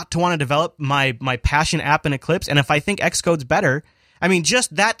likely not to want to develop my passion app in Eclipse? And if I think Xcode's better, I mean,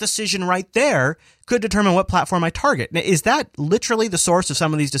 just that decision right there could determine what platform I target. Now, is that literally the source of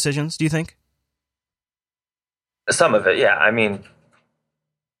some of these decisions, do you think? Some of it, yeah. I mean,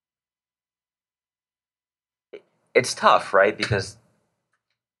 it's tough, right? Because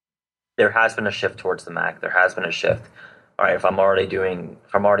there has been a shift towards the Mac. There has been a shift. All right, if I'm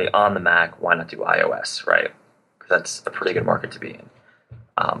already on the Mac, why not do iOS, right? Because that's a pretty good market to be in.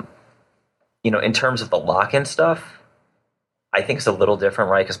 In terms of the lock-in stuff, I think it's a little different,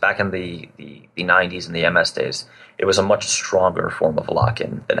 right? Because back in the 90s and the MS days, it was a much stronger form of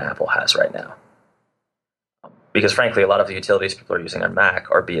lock-in than Apple has right now. Because frankly, a lot of the utilities people are using on Mac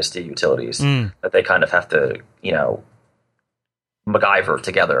are BSD utilities that they kind of have to, MacGyver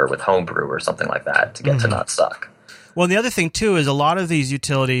together with Homebrew or something like that to get to not suck. Well, and the other thing, too, is a lot of these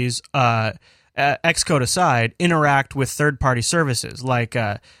utilities, Xcode aside, interact with third-party services, like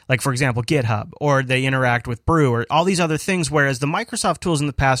for example, GitHub, or they interact with Brew, or all these other things, whereas the Microsoft tools in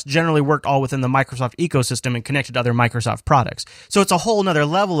the past generally worked all within the Microsoft ecosystem and connected to other Microsoft products. So it's a whole nother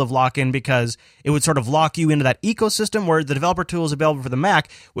level of lock-in because it would sort of lock you into that ecosystem where the developer tools available for the Mac,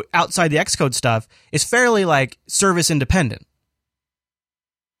 outside the Xcode stuff, is fairly like service independent,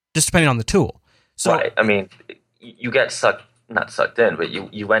 just depending on the tool. So, right. I mean, you get not sucked in, but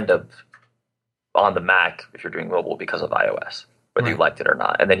you end up on the Mac if you're doing mobile because of iOS, whether you liked it or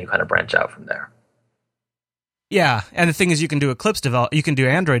not, and then you kind of branch out from there. Yeah, and the thing is, you can do you can do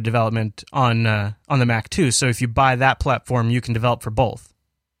Android development on the Mac too. So if you buy that platform, you can develop for both.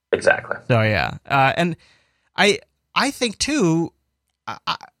 Exactly. So yeah, and I think too,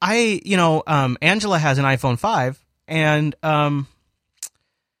 Angela has an iPhone 5, and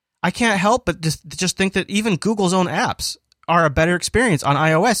I can't help but just think that even Google's own apps are a better experience on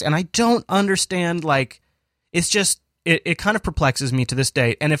iOS, and I don't understand, it's just, it kind of perplexes me to this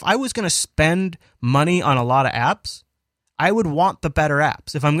day, and if I was going to spend money on a lot of apps, I would want the better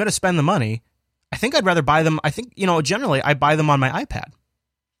apps. If I'm going to spend the money, I think I'd rather buy them, generally I buy them on my iPad,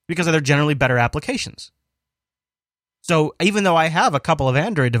 because they're generally better applications. So even though I have a couple of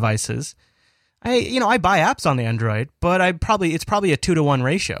Android devices, I buy apps on the Android, but it's probably a 2-to-1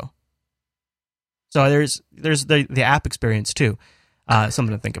 ratio. So there's the app experience too, something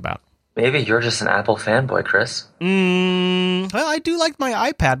to think about. Maybe you're just an Apple fanboy, Chris. Well, I do like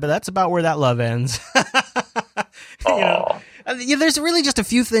my iPad, but that's about where that love ends. There's really just a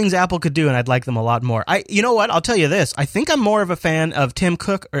few things Apple could do, and I'd like them a lot more. You know what? I'll tell you this. I think I'm more of a fan of Tim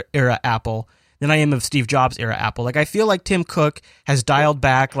Cook era Apple than I am of Steve Jobs era Apple. I feel like Tim Cook has dialed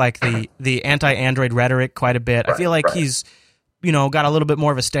back the anti-Android rhetoric quite a bit. Right, I feel like he's got a little bit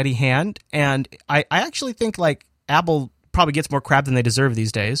more of a steady hand, and I actually think Apple probably gets more crap than they deserve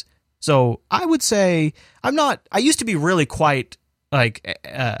these days. So I would say I used to be really quite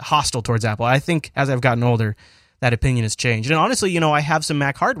hostile towards Apple. I think as I've gotten older, that opinion has changed. And honestly, I have some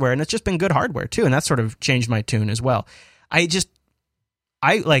Mac hardware, and it's just been good hardware too, and that's sort of changed my tune as well. We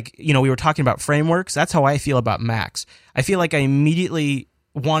were talking about frameworks. That's how I feel about Macs. I feel like I immediately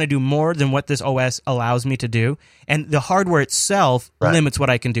want to do more than what this OS allows me to do, and the hardware itself limits what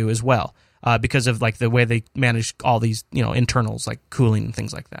I can do as well, because of like the way they manage all these internals like cooling and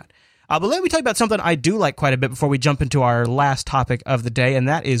things like that. But let me tell you about something I do like quite a bit before we jump into our last topic of the day, and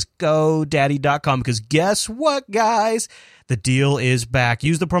that is GoDaddy.com, because guess what, guys? The deal is back.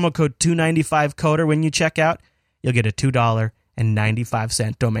 Use the promo code 295coder when you check out. You'll get a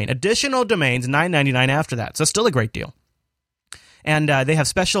 $2.95 domain. Additional domains, $9.99 after that, so still a great deal. And they have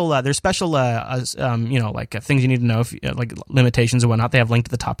special, things you need to know, like limitations and whatnot. They have linked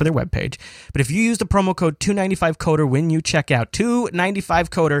to the top of their webpage. But if you use the promo code 295coder when you check out,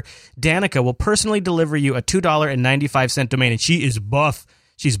 295coder, Danica will personally deliver you a $2.95 domain. And she is buff.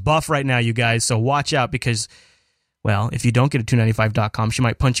 She's buff right now, you guys. So watch out because, well, if you don't get a 295.com, she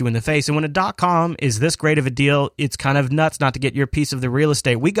might punch you in the face. And when a .com is this great of a deal, it's kind of nuts not to get your piece of the real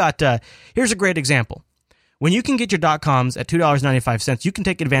estate. We got, here's a great example. When you can get your .coms at $2.95, you can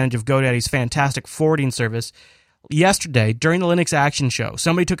take advantage of GoDaddy's fantastic forwarding service. Yesterday, during the Linux Action Show,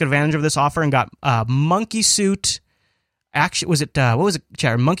 somebody took advantage of this offer and got Monkey Suit Action. Was it what was it,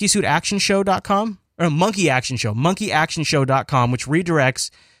 Chad? MonkeySuitActionShow.com or Monkey Action Show? MonkeyActionShow.com, which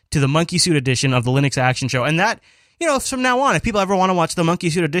redirects to the Monkey Suit edition of the Linux Action Show. And that, from now on, if people ever want to watch the Monkey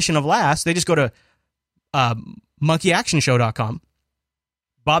Suit edition of last, they just go to MonkeyActionShow.com.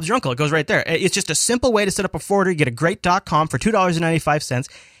 Bob's your uncle. It goes right there. It's just a simple way to set up a forwarder. You get a great .com for $2.95.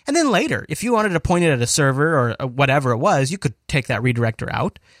 And then later, if you wanted to point it at a server or whatever it was, you could take that redirector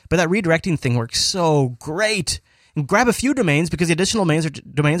out. But that redirecting thing works so great. And grab a few domains because the additional domains are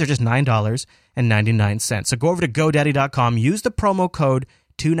just $9.99. So go over to GoDaddy.com. Use the promo code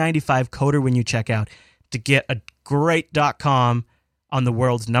 295coder when you check out to get a great .com on the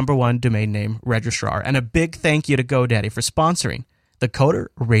world's #1 domain name registrar. And a big thank you to GoDaddy for sponsoring the Coder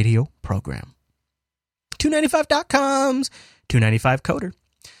Radio program. 295.com's 295coder.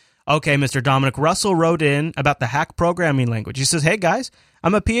 Okay, Mr. Dominic Russell wrote in about the Hack programming language. He says, hey guys,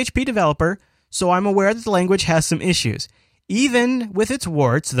 I'm a PHP developer, so I'm aware that the language has some issues. Even with its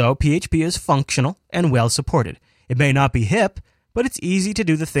warts, though, PHP is functional and well supported. It may not be hip, but it's easy to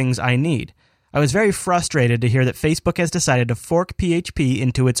do the things I need. I was very frustrated to hear that Facebook has decided to fork PHP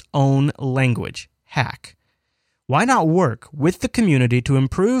into its own language, Hack. Why not work with the community to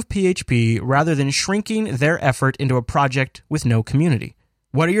improve PHP rather than shrinking their effort into a project with no community?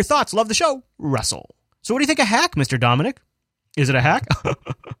 What are your thoughts? Love the show, Russell. So what do you think of Hack, Mr. Dominic? Is it a hack?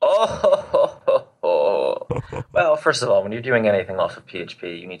 Well, first of all, when you're doing anything off of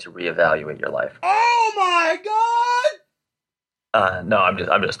PHP, you need to reevaluate your life. Oh my God! No, I'm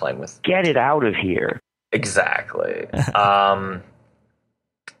just playing with. Get it out of here. Exactly.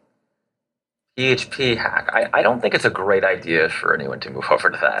 PHP Hack. I don't think it's a great idea for anyone to move over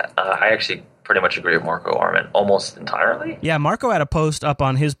to that. I actually pretty much agree with Marco Arment almost entirely. Yeah, Marco had a post up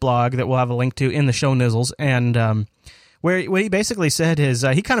on his blog that we'll have a link to in the show nizzles, and where what he basically said is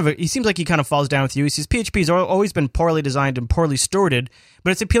he seems like he kind of falls down with you. He says PHP's always been poorly designed and poorly stewarded,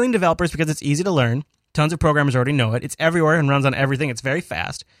 but it's appealing to developers because it's easy to learn. Tons of programmers already know it. It's everywhere and runs on everything. It's very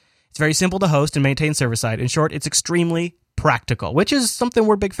fast. It's very simple to host and maintain server-side. In short, it's extremely practical, which is something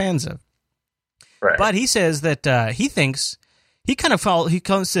we're big fans of. Right. But he says that he says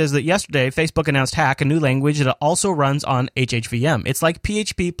that yesterday Facebook announced Hack, a new language that also runs on HHVM. It's like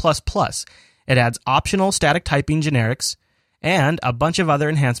PHP++. It adds optional static typing generics and a bunch of other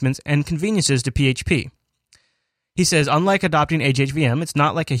enhancements and conveniences to PHP. He says, unlike adopting HHVM, it's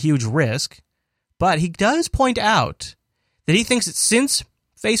not like a huge risk, but he does point out that he thinks that since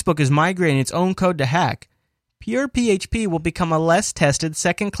Facebook is migrating its own code to Hack, pure PHP will become a less tested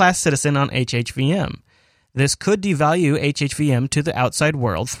second-class citizen on HHVM. This could devalue HHVM to the outside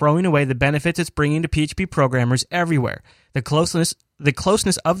world, throwing away the benefits it's bringing to PHP programmers everywhere. The closeness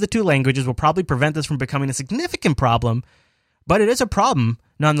of the two languages will probably prevent this from becoming a significant problem, but it is a problem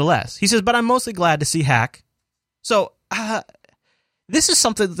nonetheless. He says, but I'm mostly glad to see Hack. So, this is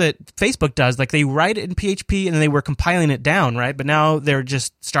something that Facebook does. Like, they write it in PHP and they were compiling it down, right? But now they're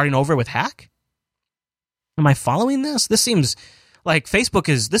just starting over with Hack? Am I following this? This seems like this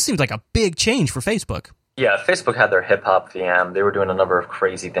seems like a big change for Facebook. Yeah, Facebook had their hip hop VM. They were doing a number of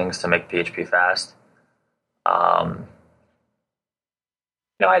crazy things to make PHP fast. I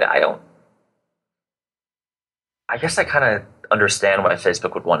guess I kind of understand why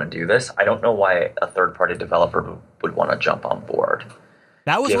Facebook would want to do this. I don't know why a third-party developer would want to jump on board.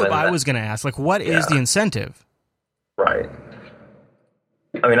 That was what I was going to ask. Like, what is the incentive? Right.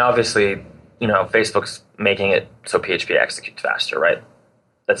 I mean, obviously, Facebook's making it so PHP executes faster, right?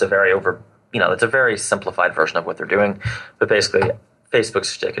 That's a very simplified version of what they're doing. But basically,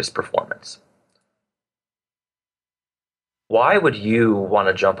 Facebook's shtick is performance. why would you want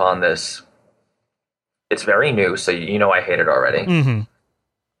to jump on this? It's very new, so you know I hate it already. Mm-hmm.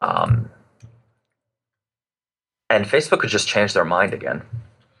 And Facebook could just change their mind again.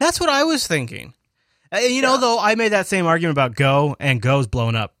 That's what I was thinking. Though I made that same argument about Go, and Go's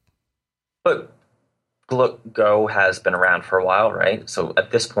blown up. But Go has been around for a while, right? So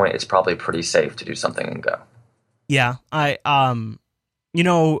at this point, it's probably pretty safe to do something in Go. Yeah, I don't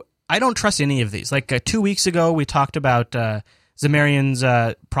trust any of these. Like 2 weeks ago, we talked about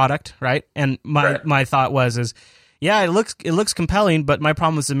Zamarian's product, right? And my thought was, yeah, it looks compelling, but my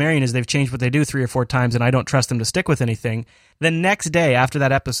problem with Zamarian is they've changed what they do 3 or 4 times, and I don't trust them to stick with anything. The next day after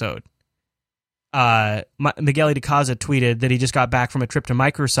that episode, Miguel de Casa tweeted that he just got back from a trip to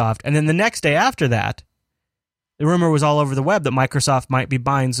Microsoft, and then the next day after that, the rumor was all over the web that Microsoft might be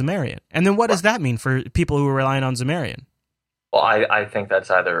buying Zamarian. And then what does that mean for people who are relying on Zamarian? Well, I think that's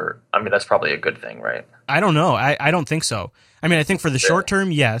that's probably a good thing, right? I don't know. I don't think so. I mean, I think for the short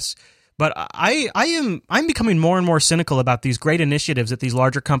term, yes. But I'm becoming more and more cynical about these great initiatives that these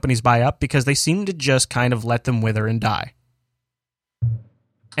larger companies buy up because they seem to just kind of let them wither and die.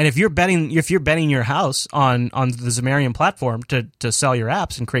 And if you're betting your house on the Zamarian platform to sell your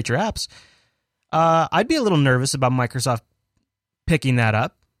apps and create your apps, I'd be a little nervous about Microsoft picking that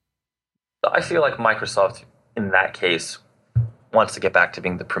up. I feel like Microsoft, in that case, wants to get back to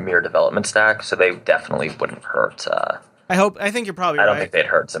being the premier development stack, so they definitely wouldn't hurt. I think you're probably right. I don't think they'd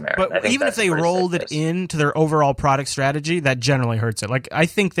hurt Zamarian. But even if they rolled it into their overall product strategy, that generally hurts it. Like, I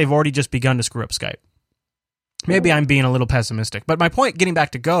think they've already just begun to screw up Skype. Maybe I'm being a little pessimistic. But my point, getting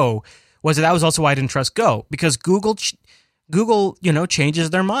back to Go, was that was also why I didn't trust Go. Because Google, changes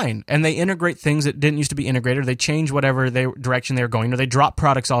their mind. And they integrate things that didn't used to be integrated. Or they change whatever direction they're going. Or they drop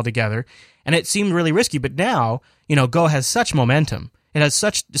products altogether. And it seemed really risky. But now, Go has such momentum. It has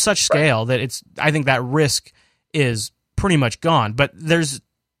such scale that I think that risk is pretty much gone, but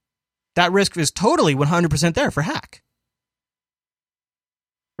that risk is totally 100% there for hack.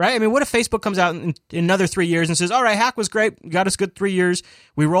 Right? I mean, what if Facebook comes out in another 3 years and says, all right, hack was great, got us good 3 years,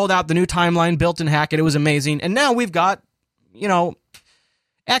 we rolled out the new timeline, built in hack, it was amazing, and now we've got,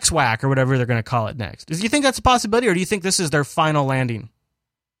 XWhack or whatever they're going to call it next. Do you think that's a possibility, or do you think this is their final landing?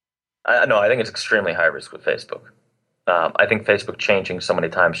 No, I think it's extremely high risk with Facebook. I think Facebook changing so many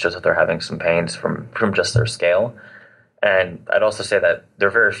times shows that they're having some pains from just their scale. And I'd also say that there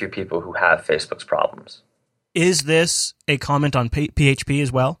are very few people who have Facebook's problems. Is this a comment on PHP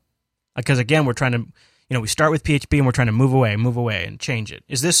as well? Because again, we're trying to, we start with PHP and we're trying to move away and change it.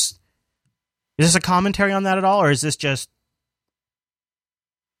 Is this a commentary on that at all, or is this just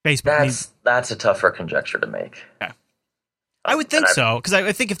Facebook? That's a tougher conjecture to make. Yeah. I would think so, because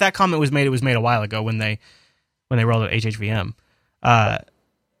I think if that comment was made, it was made a while ago when they rolled out HHVM.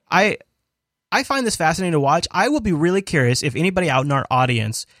 I find this fascinating to watch. I will be really curious if anybody out in our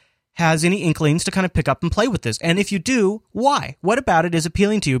audience has any inklings to kind of pick up and play with this. And if you do, why? What about it is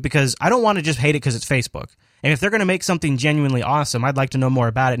appealing to you? Because I don't want to just hate it because it's Facebook. And if they're going to make something genuinely awesome, I'd like to know more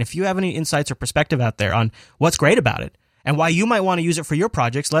about it. And if you have any insights or perspective out there on what's great about it and why you might want to use it for your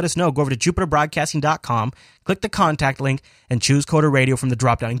projects, let us know. Go over to jupiterbroadcasting.com, click the contact link, and choose Coder Radio from the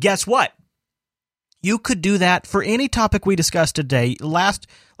dropdown. And guess what? You could do that for any topic we discussed today. Last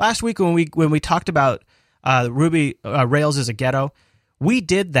week when we talked about Ruby Rails as a ghetto, we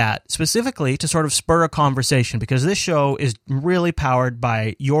did that specifically to sort of spur a conversation because this show is really powered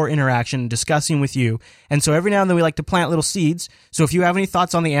by your interaction, discussing with you. And so every now and then we like to plant little seeds. So if you have any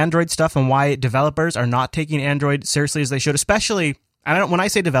thoughts on the Android stuff and why developers are not taking Android seriously as they should, especially, when I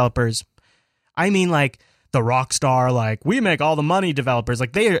say developers, I mean like the Rockstar, like we make all the money developers,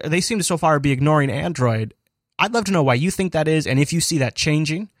 like they seem to so far be ignoring Android. I'd love to know why you think that is, and if you see that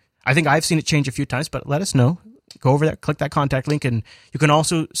changing. I think I've seen it change a few times, but let us know. Go over there, click that contact link, and you can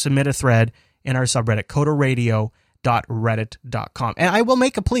also submit a thread in our subreddit, coderradio.reddit.com. And I will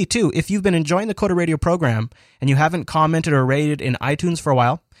make a plea too. If you've been enjoying the Coder Radio program and you haven't commented or rated in iTunes for a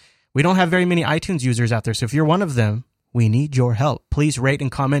while, we don't have very many iTunes users out there. So if you're one of them, we need your help. Please rate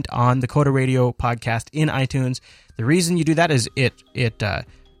and comment on the Coder Radio podcast in iTunes. The reason you do that is it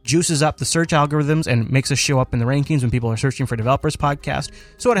juices up the search algorithms and makes us show up in the rankings when people are searching for Developers Podcast.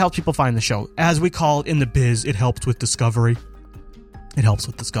 So it helps people find the show. As we call it in the biz, it helps with discovery. It helps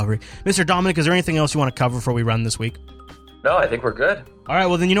with discovery. Mr. Dominic, is there anything else you want to cover before we run this week? No, I think we're good. All right,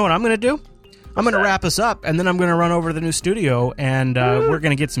 well, then you know what I'm going to do? I'm going to wrap us up, and then I'm going to run over to the new studio, and we're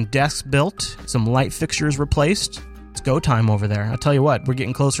going to get some desks built, some light fixtures replaced. It's go time over there. I'll tell you what, we're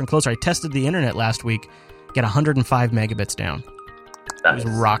getting closer and closer. I tested the internet last week, get 105 megabits down. Nice. It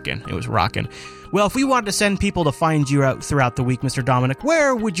was rocking. Well, if we wanted to send people to find you out throughout the week, Mr. Dominic,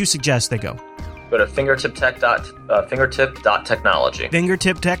 where would you suggest they go? Go to fingertip.technology.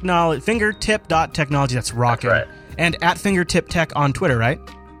 Fingertip.technology. That's rocking. That's right. And at Fingertip Tech on Twitter, right?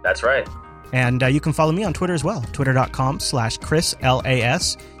 That's right. And you can follow me on Twitter as well, twitter.com/Chris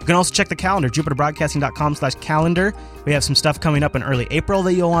LAS. You can also check the calendar, jupiterbroadcasting.com/calendar. We have some stuff coming up in early April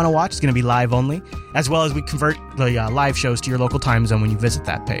that you'll want to watch. It's going to be live only, as well as we convert the live shows to your local time zone when you visit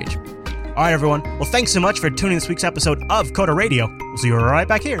that page. All right, everyone. Well, thanks so much for tuning this week's episode of Coder Radio. We'll see you right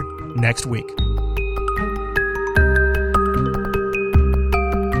back here next week.